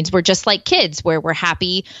parent. It means we're just like kids, where we're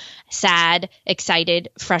happy, sad, excited,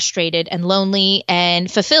 frustrated, and lonely and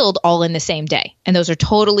fulfilled all in the same day. And those are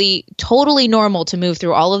totally, totally normal to move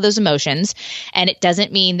through all of those emotions. And it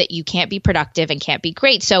doesn't mean that you can't be productive and can't be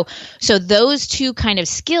great. So those two kind of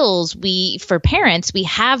skills, for parents, we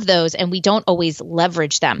have those and we don't always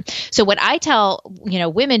leverage them. So what I tell,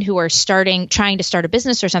 women who are trying to start a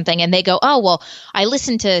business or something, and they go, oh, well, I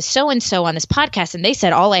listened to so-and-so on this podcast and they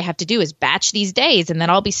said all I have to do is batch these days and then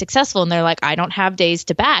I'll be successful. And they're like, I don't have days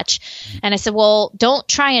to batch. And I said, well, don't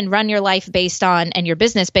try and run your life and your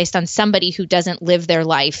business based on somebody who doesn't live their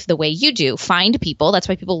life the way you do. Find people. That's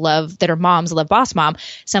why people that are moms love Boss Mom,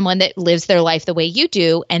 someone that lives their life the way you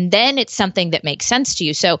do. And then it's something that makes sense to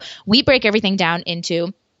you. So we break everything down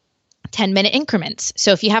into 10-minute increments.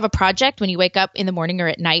 So if you have a project when you wake up in the morning or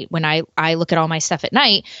at night, when I look at all my stuff at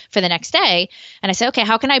night for the next day, and I say, okay,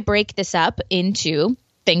 how can I break this up into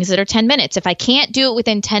things that are 10 minutes? If I can't do it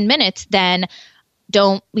within 10 minutes, then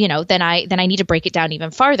then I need to break it down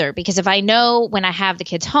even farther, because if I know when I have the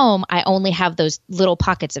kids home, I only have those little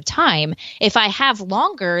pockets of time. If I have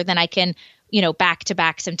longer, then I can, back to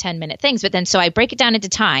back some 10-minute things. But then, so I break it down into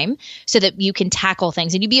time so that you can tackle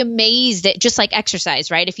things, and you'd be amazed at, just like exercise,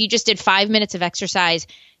 right? If you just did 5 minutes of exercise,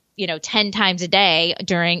 10 times a day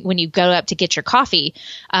when you go up to get your coffee,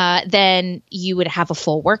 then you would have a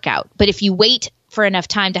full workout. But if you wait for enough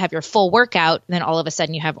time to have your full workout, then all of a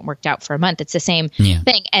sudden you haven't worked out for a month. It's the same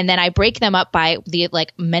thing. And then I break them up by the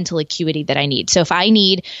mental acuity that I need. So if I'm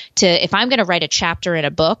going to write a chapter in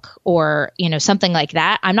a book or, something like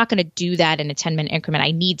that, I'm not going to do that in a 10-minute increment.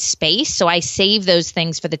 I need space. So I save those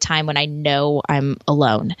things for the time when I know I'm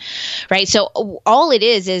alone. Right. So all it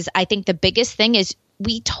is I think the biggest thing is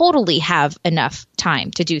we totally have enough time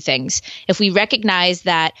to do things. If we recognize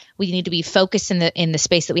that we need to be focused in the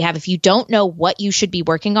space that we have. If you don't know what you should be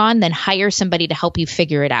working on, then hire somebody to help you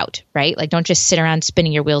figure it out, right? Like, don't just sit around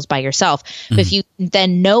spinning your wheels by yourself. Mm-hmm. But if you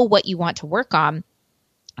then know what you want to work on,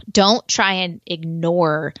 don't try and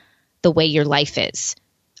ignore the way your life is.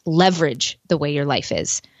 Leverage the way your life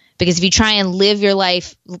is. Because if you try and live your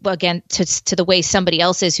life, again, to the way somebody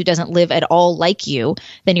else is who doesn't live at all like you,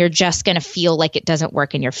 then you're just going to feel like it doesn't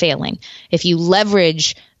work and you're failing. If you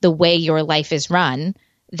leverage the way your life is run,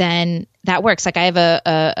 then that works. Like, I have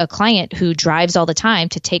a client who drives all the time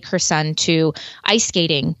to take her son to ice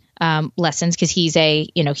skating lessons, because he's a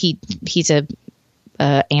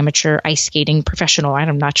amateur ice skating professional.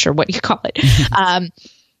 I'm not sure what you call it.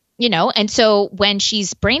 And so when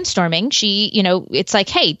she's brainstorming, it's like,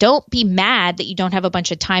 hey, don't be mad that you don't have a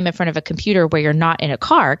bunch of time in front of a computer where you're not in a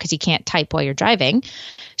car because you can't type while you're driving.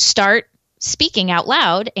 Start speaking out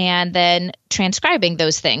loud and then transcribing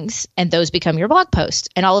those things, and those become your blog post.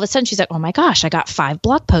 And all of a sudden she's like, oh my gosh, I got 5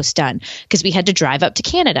 blog posts done because we had to drive up to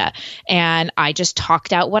Canada and I just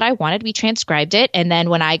talked out what I wanted. We transcribed it. And then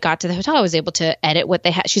when I got to the hotel, I was able to edit what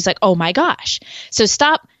they had. She's like, oh my gosh. So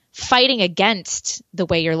stop fighting against the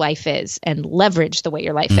way your life is and leverage the way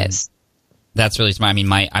your life is. That's really smart. I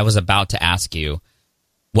mean, I was about to ask you,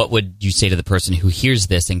 what would you say to the person who hears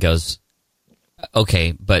this and goes,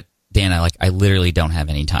 okay, but Dan, I literally don't have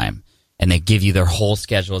any time. And they give you their whole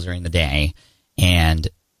schedule during the day and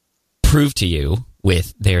prove to you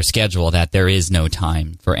with their schedule that there is no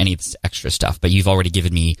time for any of this extra stuff. But you've already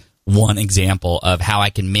given me one example of how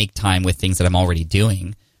I can make time with things that I'm already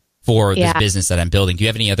doing. for this business that I'm building. Do you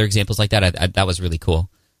have any other examples like that? That was really cool.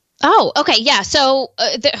 Oh, okay. Yeah. So,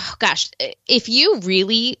 if you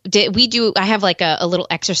really did, I have like a little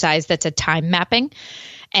exercise that's a time mapping.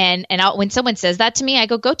 And when someone says that to me, I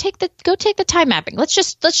go take the time mapping. Let's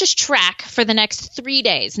just track for the next 3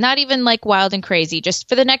 days, not even like wild and crazy, just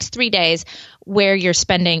for the next 3 days where you're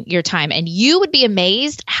spending your time. And you would be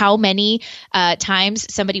amazed how many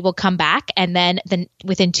times somebody will come back. And then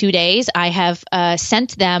within 2 days, I have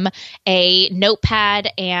sent them a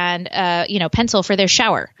notepad and, pencil for their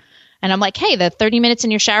shower. And I'm like, hey, the 30 minutes in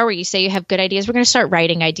your shower where you say you have good ideas, we're going to start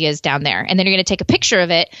writing ideas down there. And then you're going to take a picture of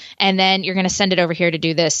it. And then you're going to send it over here to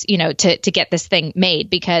do this, to get this thing made.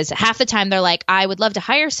 Because half the time they're like, I would love to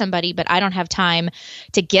hire somebody, but I don't have time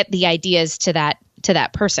to get the ideas to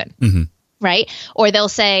that person. Mm-hmm. Right. Or they'll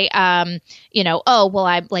say, oh, well,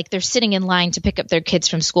 I'm like, they're sitting in line to pick up their kids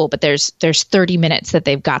from school, but there's 30 minutes that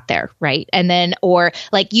they've got there. Right. And then, or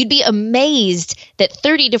like, you'd be amazed that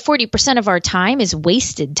 30 to 40% of our time is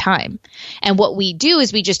wasted time. And what we do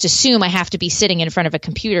is we just assume I have to be sitting in front of a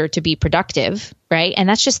computer to be productive. Right. And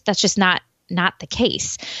that's just not the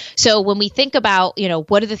case. So when we think about,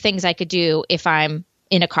 what are the things I could do if I'm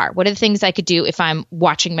in a car? What are the things I could do if I'm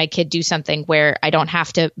watching my kid do something where I don't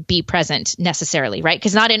have to be present necessarily, right?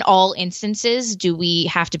 Because not in all instances do we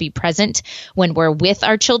have to be present when we're with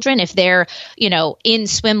our children. If they're, in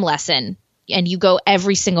swim lesson and you go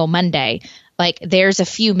every single Monday, like there's a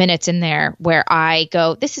few minutes in there where I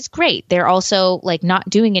go, this is great. They're also like not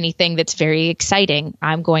doing anything that's very exciting.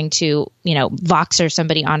 I'm going to, Voxer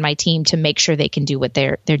somebody on my team to make sure they can do what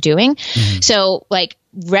they're doing. Mm-hmm. So like,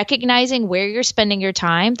 recognizing where you're spending your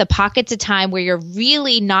time, the pockets of time where you're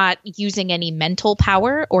really not using any mental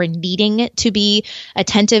power or needing to be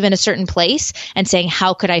attentive in a certain place, and saying,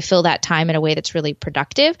 how could I fill that time in a way that's really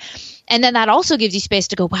productive? And then that also gives you space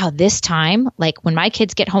to go, wow, this time, like when my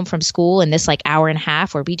kids get home from school and this like hour and a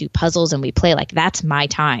half where we do puzzles and we play, like that's my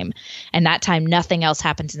time. And that time, nothing else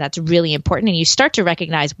happens. And that's really important. And you start to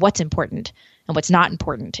recognize what's important and what's not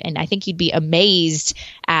important. And I think you'd be amazed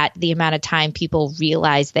at the amount of time people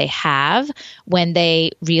realize they have when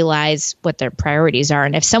they realize what their priorities are.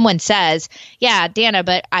 And if someone says, yeah, Dana,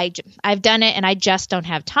 but I've done it and I just don't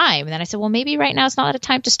have time. And then I said, well, maybe right now it's not a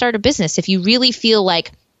time to start a business. If you really feel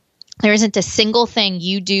like there isn't a single thing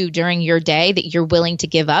you do during your day that you're willing to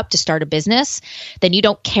give up to start a business, then you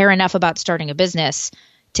don't care enough about starting a business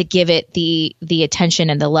to give it the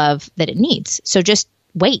attention and the love that it needs. So just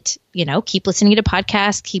wait, keep listening to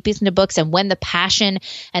podcasts, keep listening to books. And when the passion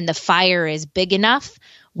and the fire is big enough,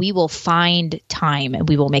 we will find time and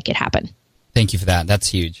we will make it happen. Thank you for that. That's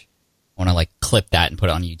huge. I want to clip that and put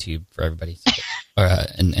it on YouTube for everybody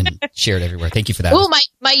and share it everywhere. Thank you for that. Oh,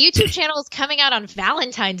 my YouTube channel is coming out on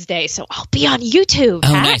Valentine's Day, so I'll be on YouTube.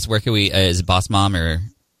 Oh, nice. Where can we, is it Boss Mom or?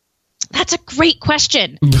 That's a great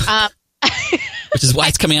question. Which is why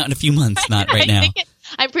it's coming out in a few months, not right now.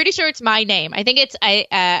 I'm pretty sure it's my name. I think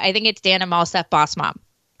it's Dana Malstaff, Boss Mom.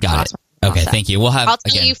 Got it. Okay, thank you. I'll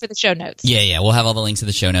tell you for the show notes. Yeah, we'll have all the links in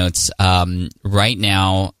the show notes. Right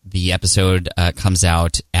now, the episode comes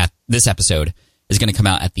out this episode is going to come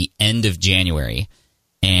out at the end of January,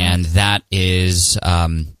 and that is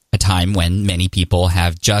a time when many people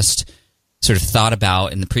have just sort of thought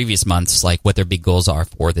about in the previous months, like what their big goals are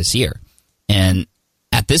for this year, and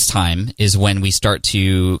at this time is when we start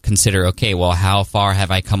to consider, okay, well, how far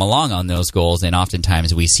have I come along on those goals? And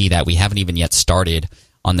oftentimes we see that we haven't even yet started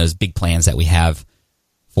on those big plans that we have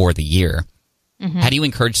for the year. Mm-hmm. How do you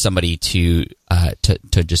encourage somebody to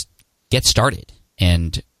just get started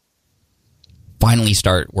and finally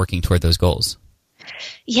start working toward those goals?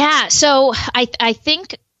 Yeah, so I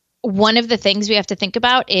think one of the things we have to think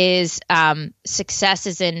about is success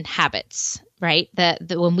is in habits. Right? That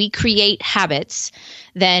when we create habits,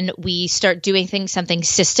 then we start doing something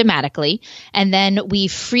systematically, and then we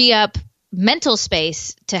free up mental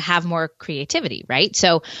space to have more creativity, right?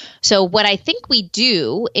 So what I think we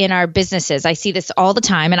do in our businesses, I see this all the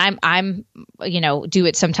time, and I'm do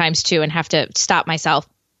it sometimes too and have to stop myself,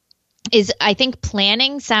 is I think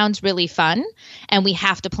planning sounds really fun, and we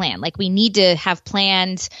have to plan. Like we need to have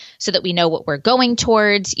plans so that we know what we're going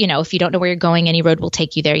towards. If you don't know where you're going, any road will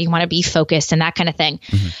take you there. You want to be focused and that kind of thing.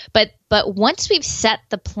 Mm-hmm. But once we've set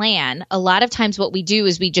the plan, a lot of times what we do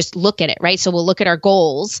is we just look at it, right? So we'll look at our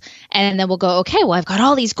goals and then we'll go, okay, well, I've got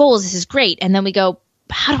all these goals. This is great. And then we go,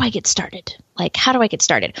 how do I get started? Like, how do I get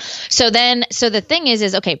started? So the thing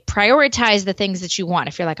is, okay, prioritize the things that you want.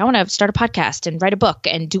 If you're like, I want to start a podcast and write a book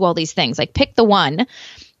and do all these things, like pick the one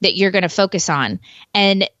that you're going to focus on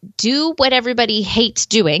and do what everybody hates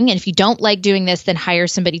doing. And if you don't like doing this, then hire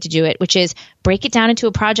somebody to do it, which is break it down into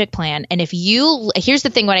a project plan. And here's the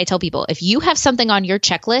thing, what I tell people, if you have something on your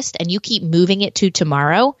checklist and you keep moving it to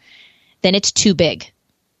tomorrow, then it's too big.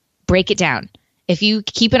 Break it down. If you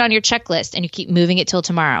keep it on your checklist and you keep moving it till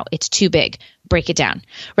tomorrow, it's too big. Break it down,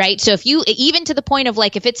 right? So if you, even to the point of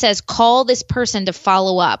like, if it says call this person to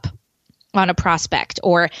follow up on a prospect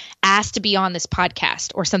or ask to be on this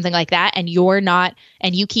podcast or something like that, and you're not,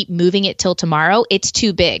 and you keep moving it till tomorrow, it's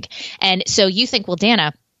too big. And so you think, well,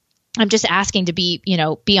 Dana, I'm just asking to be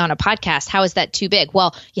on a podcast. How is that too big?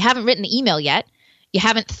 Well, you haven't written the email yet. You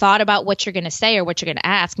haven't thought about what you're going to say or what you're going to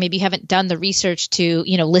ask. Maybe you haven't done the research to,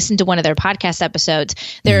 listen to one of their podcast episodes.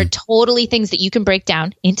 There are totally things that you can break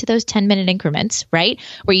down into those 10-minute increments, right?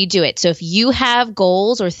 Where you do it. So if you have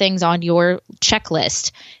goals or things on your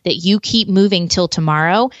checklist that you keep moving till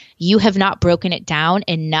tomorrow, you have not broken it down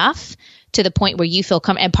enough to the point where you feel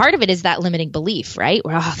and part of it is that limiting belief, right?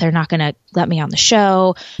 Where, they're not going to let me on the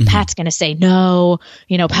show. Pat's going to say no.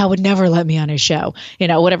 Pat would never let me on his show,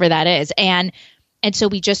 whatever that is. And so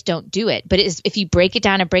we just don't do it. But if you break it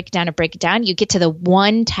down and break it down and break it down, you get to the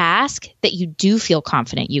one task that you do feel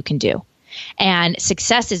confident you can do. And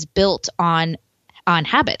success is built on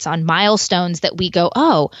habits, on milestones that we go,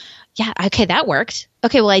 oh, yeah, okay, that worked.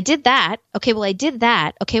 Okay, well, I did that. Okay, well, I did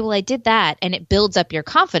that. Okay, well, I did that. And it builds up your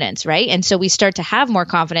confidence, right? And so we start to have more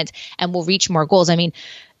confidence and we'll reach more goals. I mean,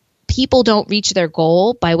 people don't reach their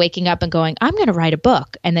goal by waking up and going, I'm going to write a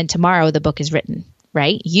book. And then tomorrow the book is written,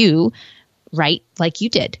 right? You write like you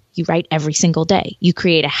did. You write every single day. You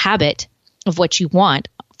create a habit of what you want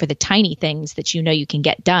for the tiny things that you can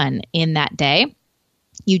get done in that day.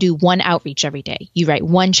 You do one outreach every day. You write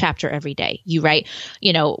one chapter every day. You write,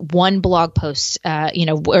 one blog post,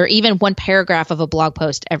 or even one paragraph of a blog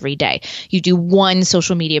post every day. You do one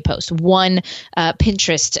social media post, one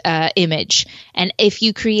Pinterest image. And if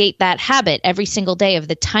you create that habit every single day of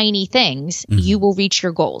the tiny things, you will reach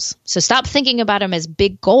your goals. So stop thinking about them as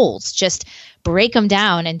big goals. Just break them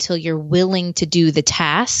down until you're willing to do the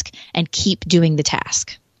task and keep doing the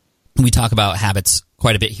task. We talk about habits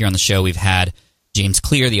quite a bit here on the show. We've had James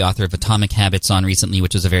Clear, the author of Atomic Habits, on recently,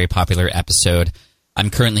 which was a very popular episode. I'm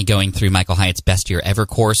currently going through Michael Hyatt's Best Year Ever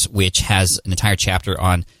course, which has an entire chapter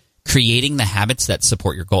on creating the habits that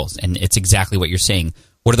support your goals. And it's exactly what you're saying.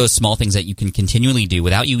 What are those small things that you can continually do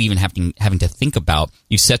without you even having to think about?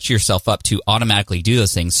 You set yourself up to automatically do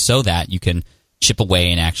those things so that you can chip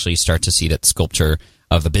away and actually start to see that sculpture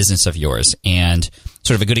of the business of yours. And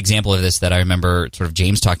sort of a good example of this that I remember sort of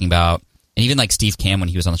James talking about, and even like Steve Cam when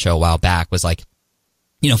he was on the show a while back, was like,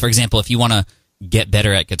 for example, if you want to get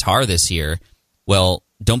better at guitar this year, well,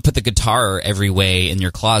 don't put the guitar every way in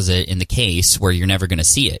your closet in the case where you're never going to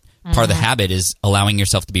see it. Part of the habit is allowing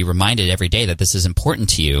yourself to be reminded every day that this is important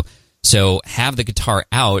to you. So have the guitar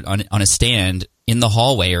out on a stand in the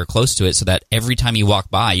hallway or close to it so that every time you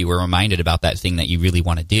walk by, you are reminded about that thing that you really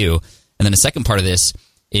want to do. And then the second part of this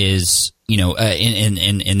is,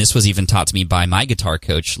 and this was even taught to me by my guitar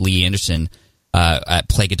coach, Lee Anderson, at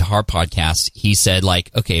Play Guitar Podcast. He said, like,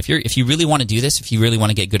 okay, if you really want to do this, if you really want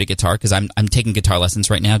to get good at guitar, because I'm taking guitar lessons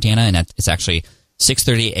right now, Dana, and it's actually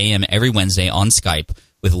 6:30 a.m. every Wednesday on Skype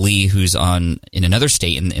with Lee, who's in another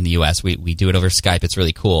state in the U.S. We do it over Skype. It's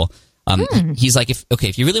really cool. He's like,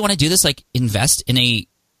 if you really want to do this, like, invest in a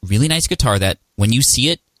really nice guitar that when you see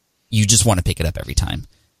it, you just want to pick it up every time.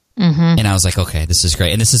 And I was like, okay, this is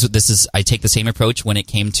great. And this is I take the same approach when it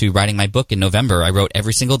came to writing my book in November. I wrote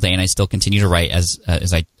every single day, and I still continue to write as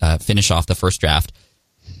I finish off the first draft.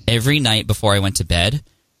 Every night before I went to bed,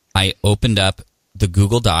 I opened up the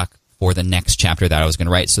Google Doc for the next chapter that I was going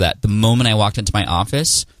to write, so that the moment I walked into my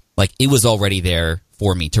office, like, it was already there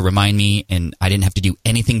for me to remind me, and I didn't have to do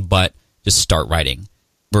anything but just start writing,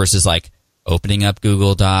 versus like opening up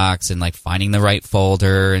Google Docs and like finding the right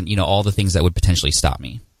folder and all the things that would potentially stop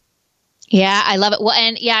me. Yeah, I love it. Well,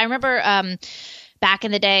 and yeah, I remember back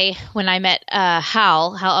in the day when I met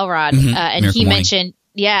Hal Elrod, and he mentioned,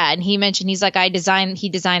 he's like, he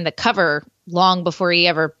designed the cover long before he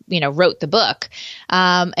ever, wrote the book.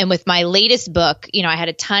 And with my latest book, I had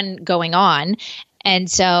a ton going on. And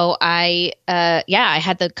so I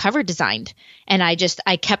had the cover designed, and I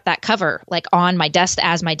kept that cover like on my desk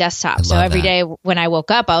as my desktop. So every day when I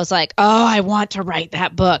woke up, I was like, oh, I want to write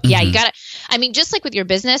that book. Yeah, you got to, just like with your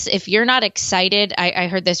business, if you're not excited, I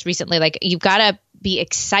heard this recently, like, you've got to be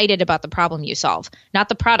excited about the problem you solve, not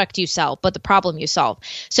the product you sell, but the problem you solve.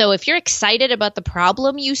 So if you're excited about the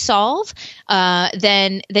problem you solve,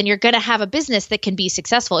 then you're going to have a business that can be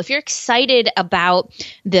successful. If you're excited about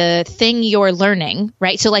the thing you're learning,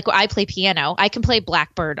 right? So like I play piano, I can play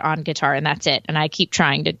Blackbird on guitar and that's it. And I keep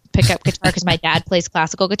trying to pick up guitar because my dad plays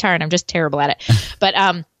classical guitar and I'm just terrible at it. But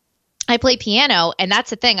I play piano, and that's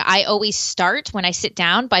the thing. I always start when I sit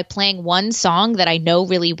down by playing one song that I know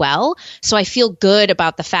really well. So I feel good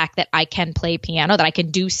about the fact that I can play piano, that I can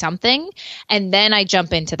do something. And then I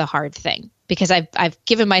jump into the hard thing because I've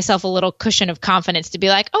given myself a little cushion of confidence to be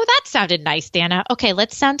like, oh, that sounded nice, Dana. Okay,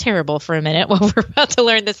 let's sound terrible for a minute while we're about to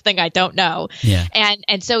learn this thing I don't know. Yeah.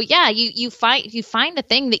 And so, yeah, you find the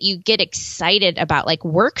thing that you get excited about. Like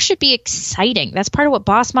work should be exciting. That's part of what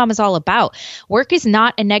Boss Mom is all about. Work is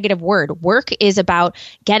not a negative word. Work is about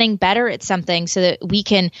getting better at something so that we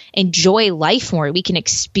can enjoy life more. We can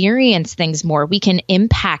experience things more. We can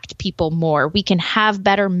impact people more. We can have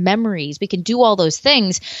better memories. We can do all those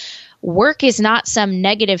things. Work is not some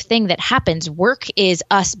negative thing that happens. Work is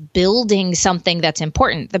us building something that's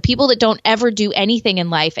important. The people that don't ever do anything in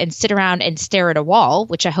life and sit around and stare at a wall,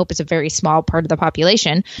 which I hope is a very small part of the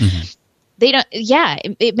population, they don't,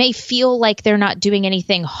 it may feel like they're not doing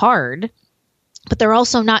anything hard, but they're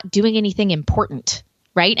also not doing anything important.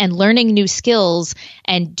 Right? And learning new skills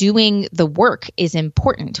and doing the work is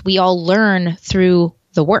important. We all learn through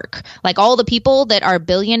the work. Like all the people that are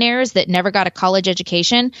billionaires that never got a college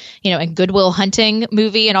education, and Good Will Hunting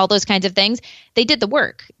movie and all those kinds of things, they did the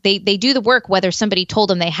work. They do the work whether somebody told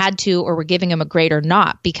them they had to or were giving them a grade or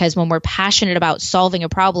not. Because when we're passionate about solving a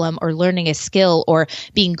problem or learning a skill or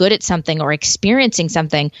being good at something or experiencing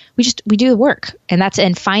something, we do the work.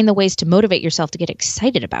 And find the ways to motivate yourself to get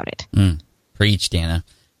excited about it. Preach, Dana.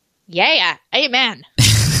 Yeah. Amen.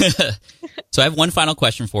 So I have one final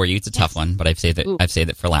question for you. It's a tough one, but I've saved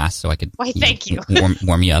it for last so I could thank you.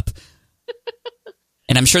 warm you up.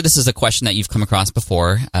 And I'm sure this is a question that you've come across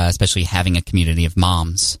before, especially having a community of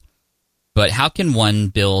moms. But how can one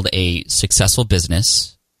build a successful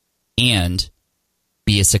business and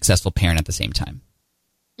be a successful parent at the same time?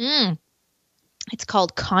 It's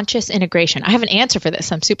called conscious integration. I have an answer for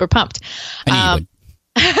this. I'm super pumped. I knew you would.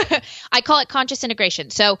 I call it conscious integration.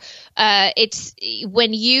 So it's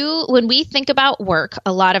when we think about work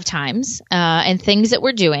a lot of times and things that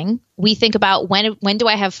we're doing, we think about when do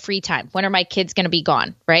I have free time? When are my kids going to be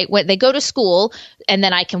gone? Right? When they go to school and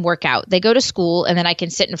then I can work out. They go to school and then I can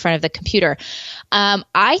sit in front of the computer.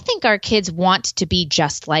 I think our kids want to be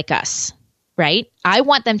just like us. Right? I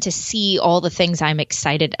want them to see all the things I'm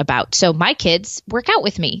excited about. So my kids work out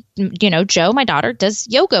with me. Joe, my daughter, does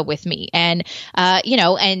yoga with me. And,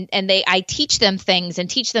 I teach them things and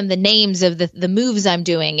teach them the names of the moves I'm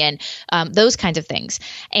doing and those kinds of things.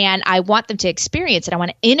 And I want them to experience it. I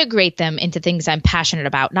want to integrate them into things I'm passionate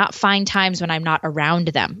about, not find times when I'm not around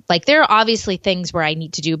them. Like there are obviously things where I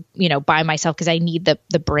need to do, by myself because I need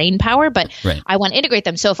the brain power, but right. I want to integrate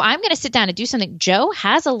them. So if I'm going to sit down and do something, Joe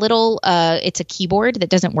has a little, it's a keyboard that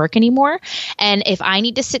doesn't work anymore. And if I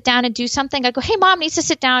need to sit down and do something, I go, hey, Mom needs to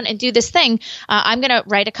sit down and do this thing. I'm going to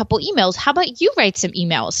write a couple emails. How about you write some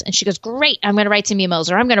emails? And she goes, great. I'm going to write some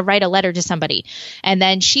emails or I'm going to write a letter to somebody. And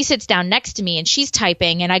then she sits down next to me and she's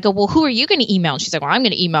typing and I go, well, who are you going to email? And she's like, well, I'm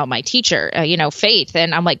going to email my teacher, Faith.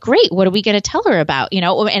 And I'm like, great. What are we going to tell her about?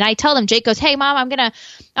 And I tell them, Jake goes, hey, Mom, I'm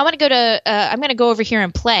going to go over here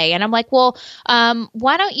and play. And I'm like, well,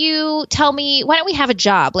 why don't we have a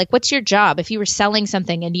job? Like, what's your job? If you were selling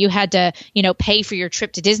something and you had to, pay for your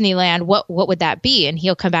trip to Disneyland, what would that be? And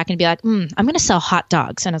he'll come back and be like, I'm going to sell hot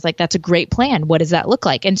dogs. And I was like, that's a great plan. What does that look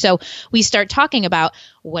like? And so we start talking about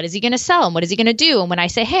what is he going to sell and what is he going to do? And when I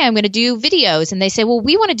say, hey, I'm going to do videos, and they say, well,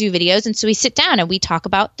 we want to do videos. And so we sit down and we talk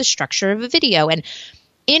about the structure of a video and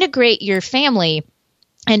integrate your family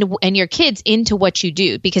and your kids into what you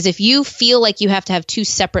do. Because if you feel like you have to have two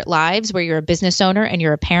separate lives where you're a business owner and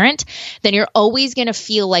you're a parent, then you're always going to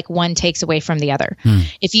feel like one takes away from the other.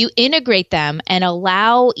 If you integrate them and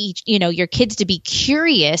allow your kids to be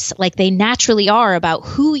curious like they naturally are about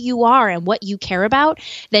who you are and what you care about,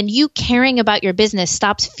 then you caring about your business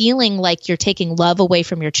stops feeling like you're taking love away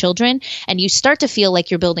from your children, and you start to feel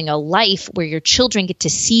like you're building a life where your children get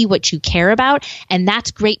to see what you care about. And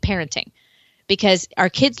that's great parenting. Because our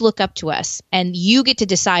kids look up to us and you get to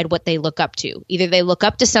decide what they look up to. Either they look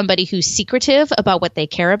up to somebody who's secretive about what they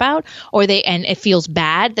care about, and it feels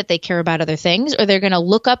bad that they care about other things, or they're going to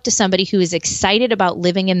look up to somebody who is excited about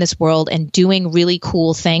living in this world and doing really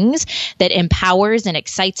cool things that empowers and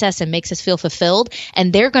excites us and makes us feel fulfilled.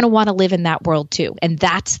 And they're going to want to live in that world too. And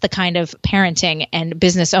that's the kind of parenting and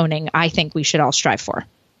business owning I think we should all strive for.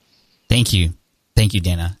 Thank you. Thank you,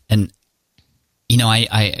 Dana. And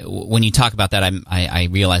I when you talk about that, I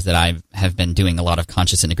realize that I have been doing a lot of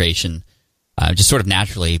conscious integration, just sort of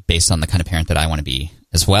naturally based on the kind of parent that I want to be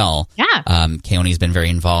as well. Yeah. Keoni's been very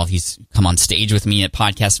involved. He's come on stage with me at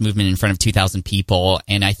Podcast Movement in front of 2,000 people,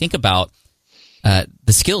 and I think about the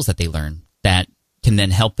skills that they learn that can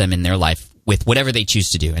then help them in their life with whatever they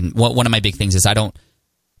choose to do. And one of my big things is I don't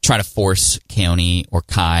try to force Keoni or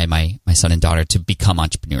Kai, my son and daughter, to become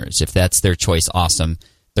entrepreneurs. If that's their choice, awesome.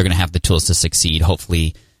 They're going to have the tools to succeed,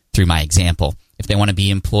 hopefully through my example. If they want to be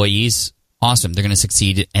employees, awesome. They're going to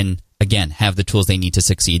succeed and, again, have the tools they need to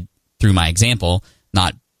succeed through my example,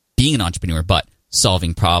 not being an entrepreneur, but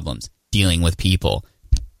solving problems, dealing with people,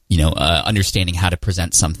 understanding how to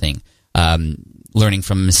present something, learning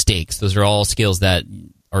from mistakes. Those are all skills that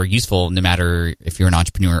are useful no matter if you're an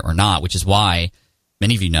entrepreneur or not, which is why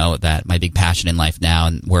many of you know that my big passion in life now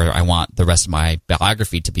and where I want the rest of my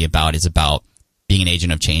biography to be about is about being an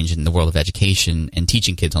agent of change in the world of education and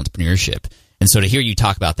teaching kids entrepreneurship. And so to hear you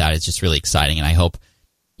talk about that is just really exciting. And I hope,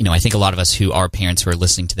 I think a lot of us who are parents who are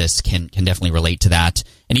listening to this can definitely relate to that.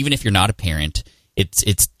 And even if you're not a parent,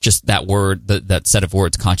 it's just that word, that set of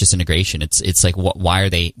words, conscious integration. It's like, why do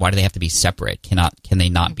they have to be separate? Can they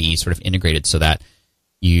not be sort of integrated so that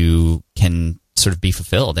you can sort of be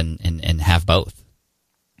fulfilled and have both?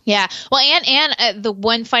 Yeah. Well, and the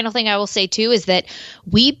one final thing I will say too is that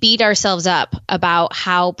we beat ourselves up about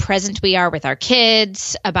how present we are with our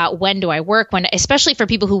kids, about when do I work, especially for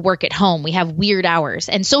people who work at home, we have weird hours,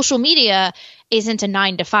 and social media isn't a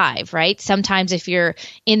 9 to 5, right? Sometimes if you're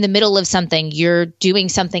in the middle of something, you're doing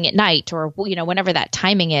something at night or, whenever that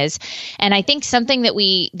timing is. And I think something that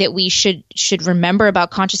we should remember about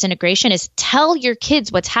conscious integration is tell your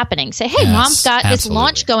kids what's happening. Say, hey, mom's got this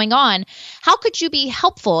launch going on. How could you be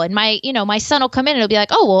helpful? And my son will come in and he'll be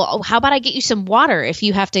like, oh, well, how about I get you some water if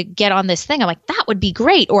you have to get on this thing? I'm like, that would be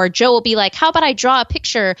great. Or Joe will be like, how about I draw a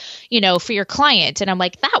picture, for your client? And I'm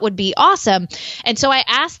like, that would be awesome. And so I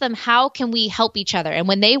asked them, how can we help each other? And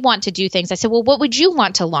when they want to do things, I said, well, what would you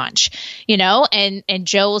want to launch? And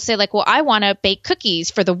Joe will say like, well, I want to bake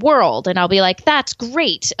cookies for the world. And I'll be like, that's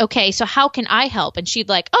great. Okay, so how can I help? And she'd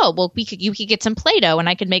like, oh, well, you could get some Play-Doh and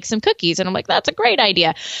I could make some cookies. And I'm like, that's a great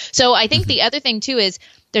idea. So I think the other thing too is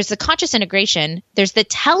there's the conscious integration, there's the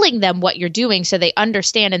telling them what you're doing so they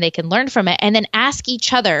understand and they can learn from it, and then ask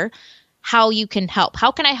each other how you can help.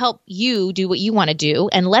 How can I help you do what you want to do?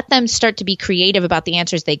 And let them start to be creative about the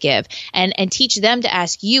answers they give, and teach them to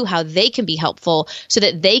ask you how they can be helpful so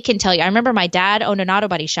that they can tell you. I remember my dad owned an auto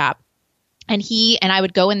body shop, and he and I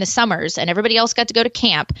would go in the summers, and everybody else got to go to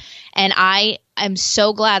camp. And I'm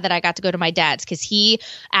so glad that I got to go to my dad's, because he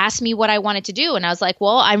asked me what I wanted to do. And I was like,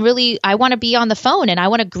 well, I want to be on the phone and I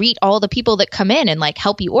want to greet all the people that come in and like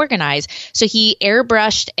help you organize. So he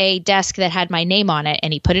airbrushed a desk that had my name on it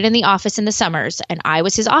and he put it in the office in the summers, and I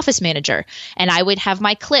was his office manager, and I would have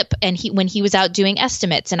my clip, and when he was out doing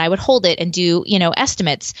estimates, and I would hold it and do,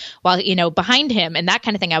 estimates while, behind him and that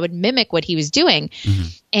kind of thing. I would mimic what he was doing. Mm-hmm.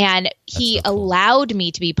 And he allowed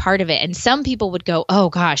me to be part of it. And some people would go, oh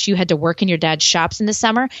gosh, you had to work in your dad's shops in the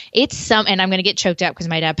summer. And I'm going to get choked up because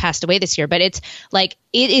my dad passed away this year, but it's like,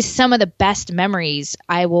 it is some of the best memories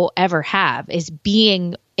I will ever have, is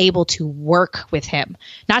being able to work with him,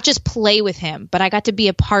 not just play with him, but I got to be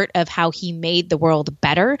a part of how he made the world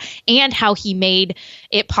better and how he made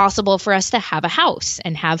it possible for us to have a house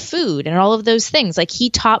and have food and all of those things. Like, he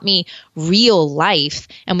taught me real life,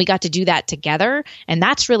 and we got to do that together. And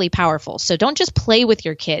that's really powerful. So don't just play with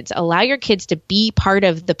your kids. Allow your kids to be part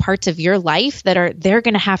of the parts of your life that they're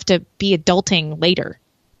going to have to be adulting later.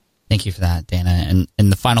 Thank you for that, Dana.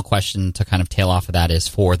 And the final question to kind of tail off of that is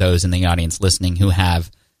for those in the audience listening who have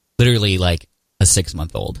literally like a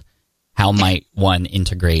 6-month-old. How might one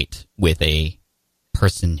integrate with a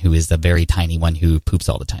person who is a very tiny one who poops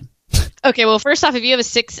all the time? Okay, well, first off, if you have a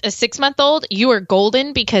 6-month-old, you are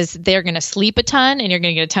golden, because they're going to sleep a ton and you're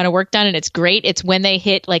going to get a ton of work done, and it's great. It's when they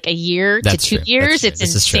hit like a year to 2 years, it's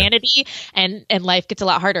insanity, and life gets a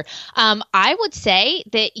lot harder. I would say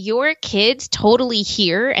that your kids totally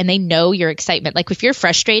hear and they know your excitement. Like, if you're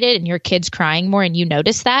frustrated and your kid's crying more and you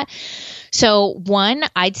notice that. So one,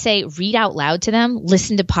 I'd say read out loud to them,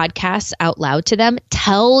 listen to podcasts out loud to them,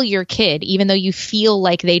 tell your kid, even though you feel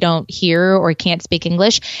like they don't hear or can't speak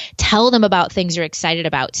English, tell them about things you're excited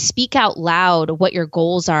about. Speak out loud what your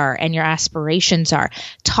goals are and your aspirations are.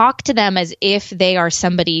 Talk to them as if they are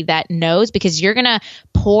somebody that knows, because you're going to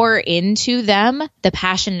pour into them the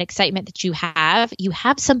passion and excitement that you have. You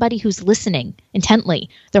have somebody who's listening. intently.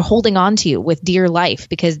 They're holding on to you with dear life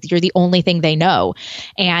because you're the only thing they know.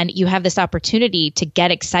 And you have this opportunity to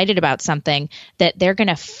get excited about something that they're going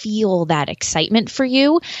to feel that excitement for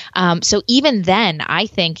you. So even then, I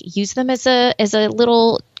think use them as a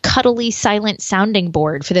little cuddly, silent sounding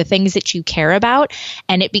board for the things that you care about.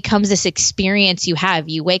 And it becomes this experience you have.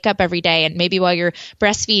 You wake up every day and maybe while you're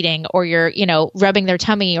breastfeeding or you're, rubbing their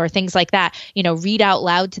tummy or things like that, read out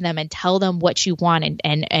loud to them and tell them what you want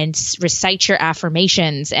and recite your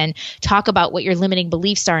affirmations and talk about what your limiting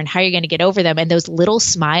beliefs are and how you're going to get over them. And those little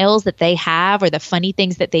smiles that they have or the funny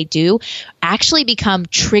things that they do actually become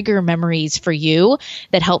trigger memories for you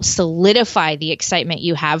that help solidify the excitement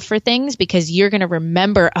you have for things, because you're going to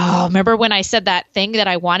remember when I said that thing that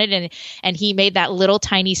I wanted and he made that little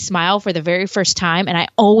tiny smile for the very first time. And I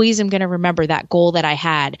always am going to remember that goal that I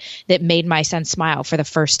had that made my son smile for the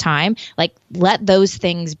first time. Like, let those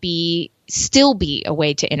things still be a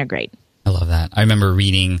way to integrate. I love that. I remember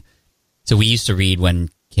reading, so we used to read when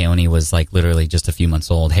Keone was like literally just a few months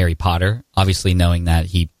old, Harry Potter, obviously knowing that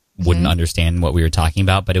he wouldn't understand what we were talking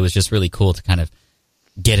about, but it was just really cool to kind of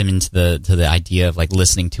get him into the idea of like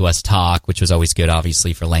listening to us talk, which was always good,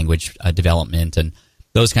 obviously, for language development and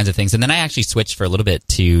those kinds of things. And then I actually switched for a little bit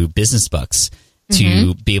to business books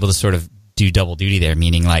to be able to sort of do double duty there,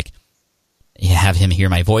 meaning like have him hear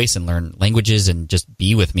my voice and learn languages and just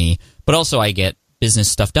be with me. But also I get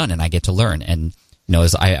business stuff done and I get to learn. And,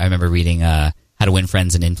 as I remember reading How to Win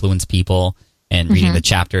Friends and Influence People and reading the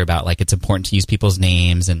chapter about like it's important to use people's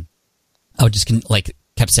names. And I would just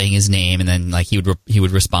kept saying his name, and then like he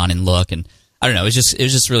would respond and look, and I don't know, it was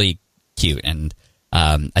just really cute, and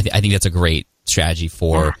I think that's a great strategy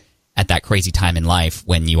for at that crazy time in life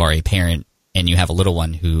when you are a parent and you have a little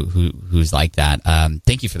one who's like that.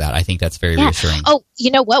 Thank you for that. I think that's very reassuring. Oh,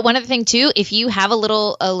 you know what? One other thing too, if you have a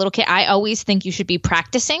little kid, I always think you should be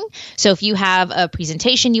practicing. So if you have a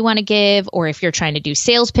presentation you want to give, or if you're trying to do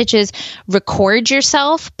sales pitches, record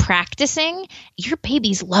yourself practicing. Your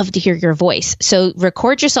babies love to hear your voice. So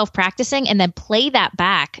record yourself practicing and then play that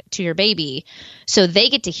back to your baby. So they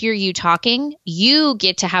get to hear you talking. You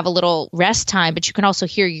get to have a little rest time, but you can also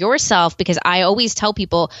hear yourself, because I always tell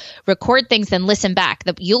people, record things, then listen back.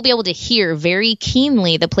 You'll be able to hear very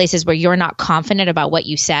keenly the places where you're not confident about what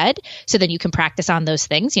you said. So then you can practice on those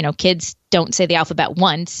things. Kids don't say the alphabet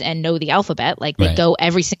once and know the alphabet. Like they go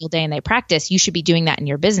every single day and they practice. You should be doing that in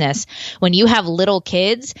your business. When you have little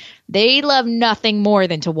kids, they love nothing more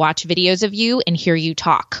than to watch videos of you and hear you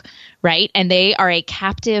talk, right? And they are a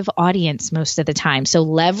captive audience most of the time. So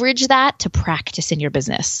leverage that to practice in your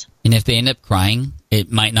business. And if they end up crying, it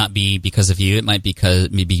might not be because of you. It might be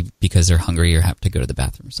because they're hungry or have to go to the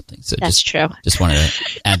bathroom or something. So that's true. Just wanted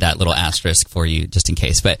to add that little asterisk for you just in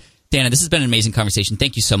case. But Dana, this has been an amazing conversation.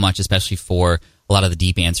 Thank you so much, especially for a lot of the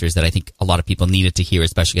deep answers that I think a lot of people needed to hear,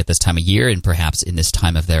 especially at this time of year and perhaps in this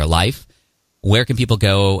time of their life. Where can people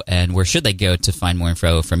go and where should they go to find more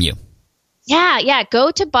info from you? Yeah.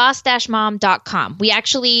 Go to boss-mom.com. We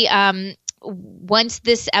actually, once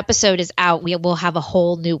this episode is out, we will have a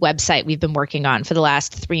whole new website we've been working on for the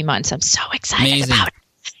last 3 months. I'm so excited about it.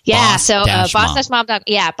 Yeah,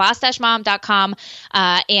 boss-mom.com,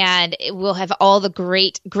 and we'll have all the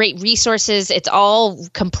great resources. It's all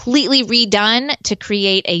completely redone to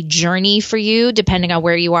create a journey for you, depending on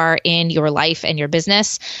where you are in your life and your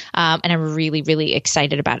business. And I'm really, really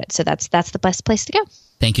excited about it. So that's the best place to go.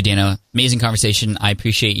 Thank you, Dana. Amazing conversation. I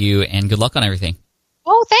appreciate you, and good luck on everything.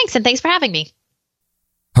 Oh, thanks, and thanks for having me.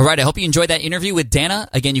 All right, I hope you enjoyed that interview with Dana.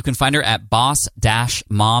 Again, you can find her at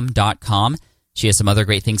boss-mom.com. She has some other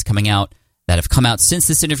great things coming out that have come out since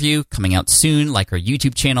this interview, coming out soon, like her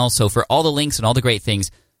YouTube channel. So for all the links and all the great things,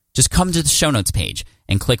 just come to the show notes page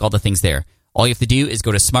and click all the things there. All you have to do is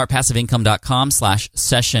go to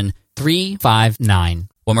smartpassiveincome.com/session359.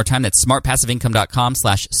 One more time, that's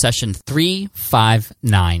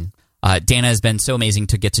smartpassiveincome.com/session359. Dana has been so amazing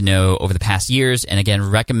to get to know over the past years, and again,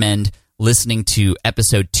 recommend listening to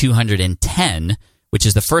episode 210, which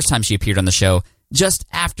is the first time she appeared on the show, just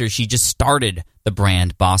after she just started the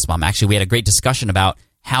brand Boss Mom. Actually, we had a great discussion about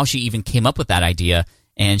how she even came up with that idea,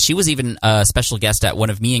 and she was even a special guest at one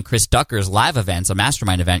of me and Chris Ducker's live events, a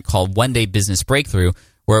mastermind event called One Day Business Breakthrough,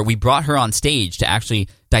 where we brought her on stage to actually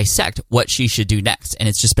dissect what she should do next. And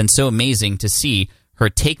it's just been so amazing to see her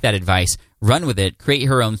take that advice, run with it, create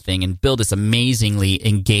her own thing, and build this amazingly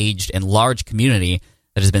engaged and large community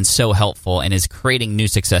that has been so helpful and is creating new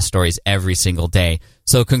success stories every single day.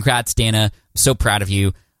 So congrats, Dana. I'm so proud of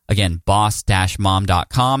you. Again,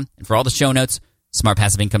 boss-mom.com. And for all the show notes,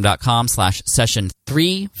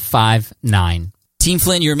 smartpassiveincome.com/session359. Team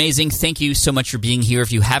Flynn, you're amazing. Thank you so much for being here.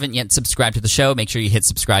 If you haven't yet subscribed to the show, make sure you hit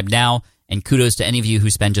subscribe now And kudos to any of you who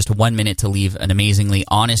spend just 1 minute to leave an amazingly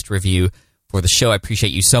honest review for the show. I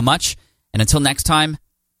appreciate you so much. And until next time,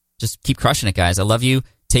 just keep crushing it, guys. I love you.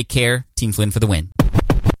 Take care. Team Flynn for the win.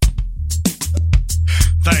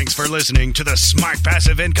 Thanks for listening to the Smart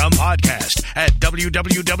Passive Income Podcast at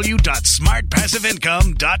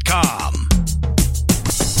www.smartpassiveincome.com.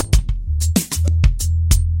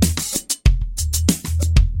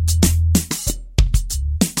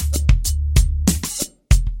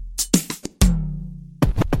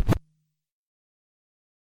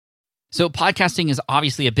 So podcasting is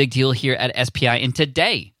obviously a big deal here at SPI, and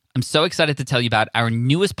today I'm so excited to tell you about our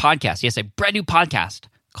newest podcast. Yes, a brand new podcast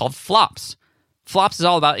called Flops. Flops is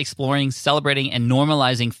all about exploring, celebrating, and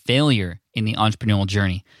normalizing failure in the entrepreneurial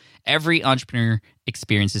journey. Every entrepreneur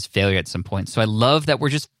experiences failure at some point, so I love that we're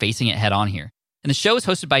just facing it head on here. And the show is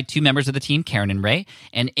hosted by two members of the team, Karen and Ray,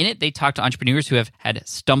 and in it they talk to entrepreneurs who have had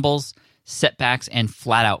stumbles, setbacks, and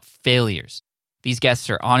flat-out failures. These guests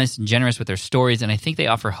are honest and generous with their stories, and I think they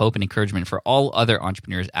offer hope and encouragement for all other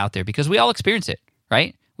entrepreneurs out there because we all experience it,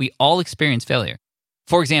 right? We all experience failure.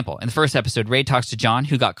 For example, in the first episode, Ray talks to John,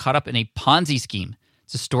 who got caught up in a Ponzi scheme.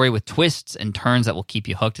 It's a story with twists and turns that will keep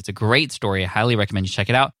you hooked. It's a great story. I highly recommend you check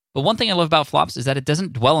it out. But one thing I love about Flops is that it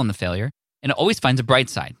doesn't dwell on the failure, and it always finds a bright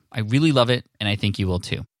side. I really love it, and I think you will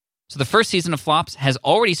too. So the first season of Flops has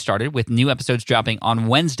already started with new episodes dropping on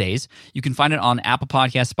Wednesdays. You can find it on Apple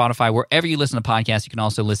Podcasts, Spotify, wherever you listen to podcasts. You can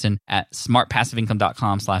also listen at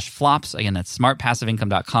smartpassiveincome.com/flops. Again, that's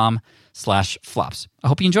smartpassiveincome.com/flops. I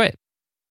hope you enjoy it.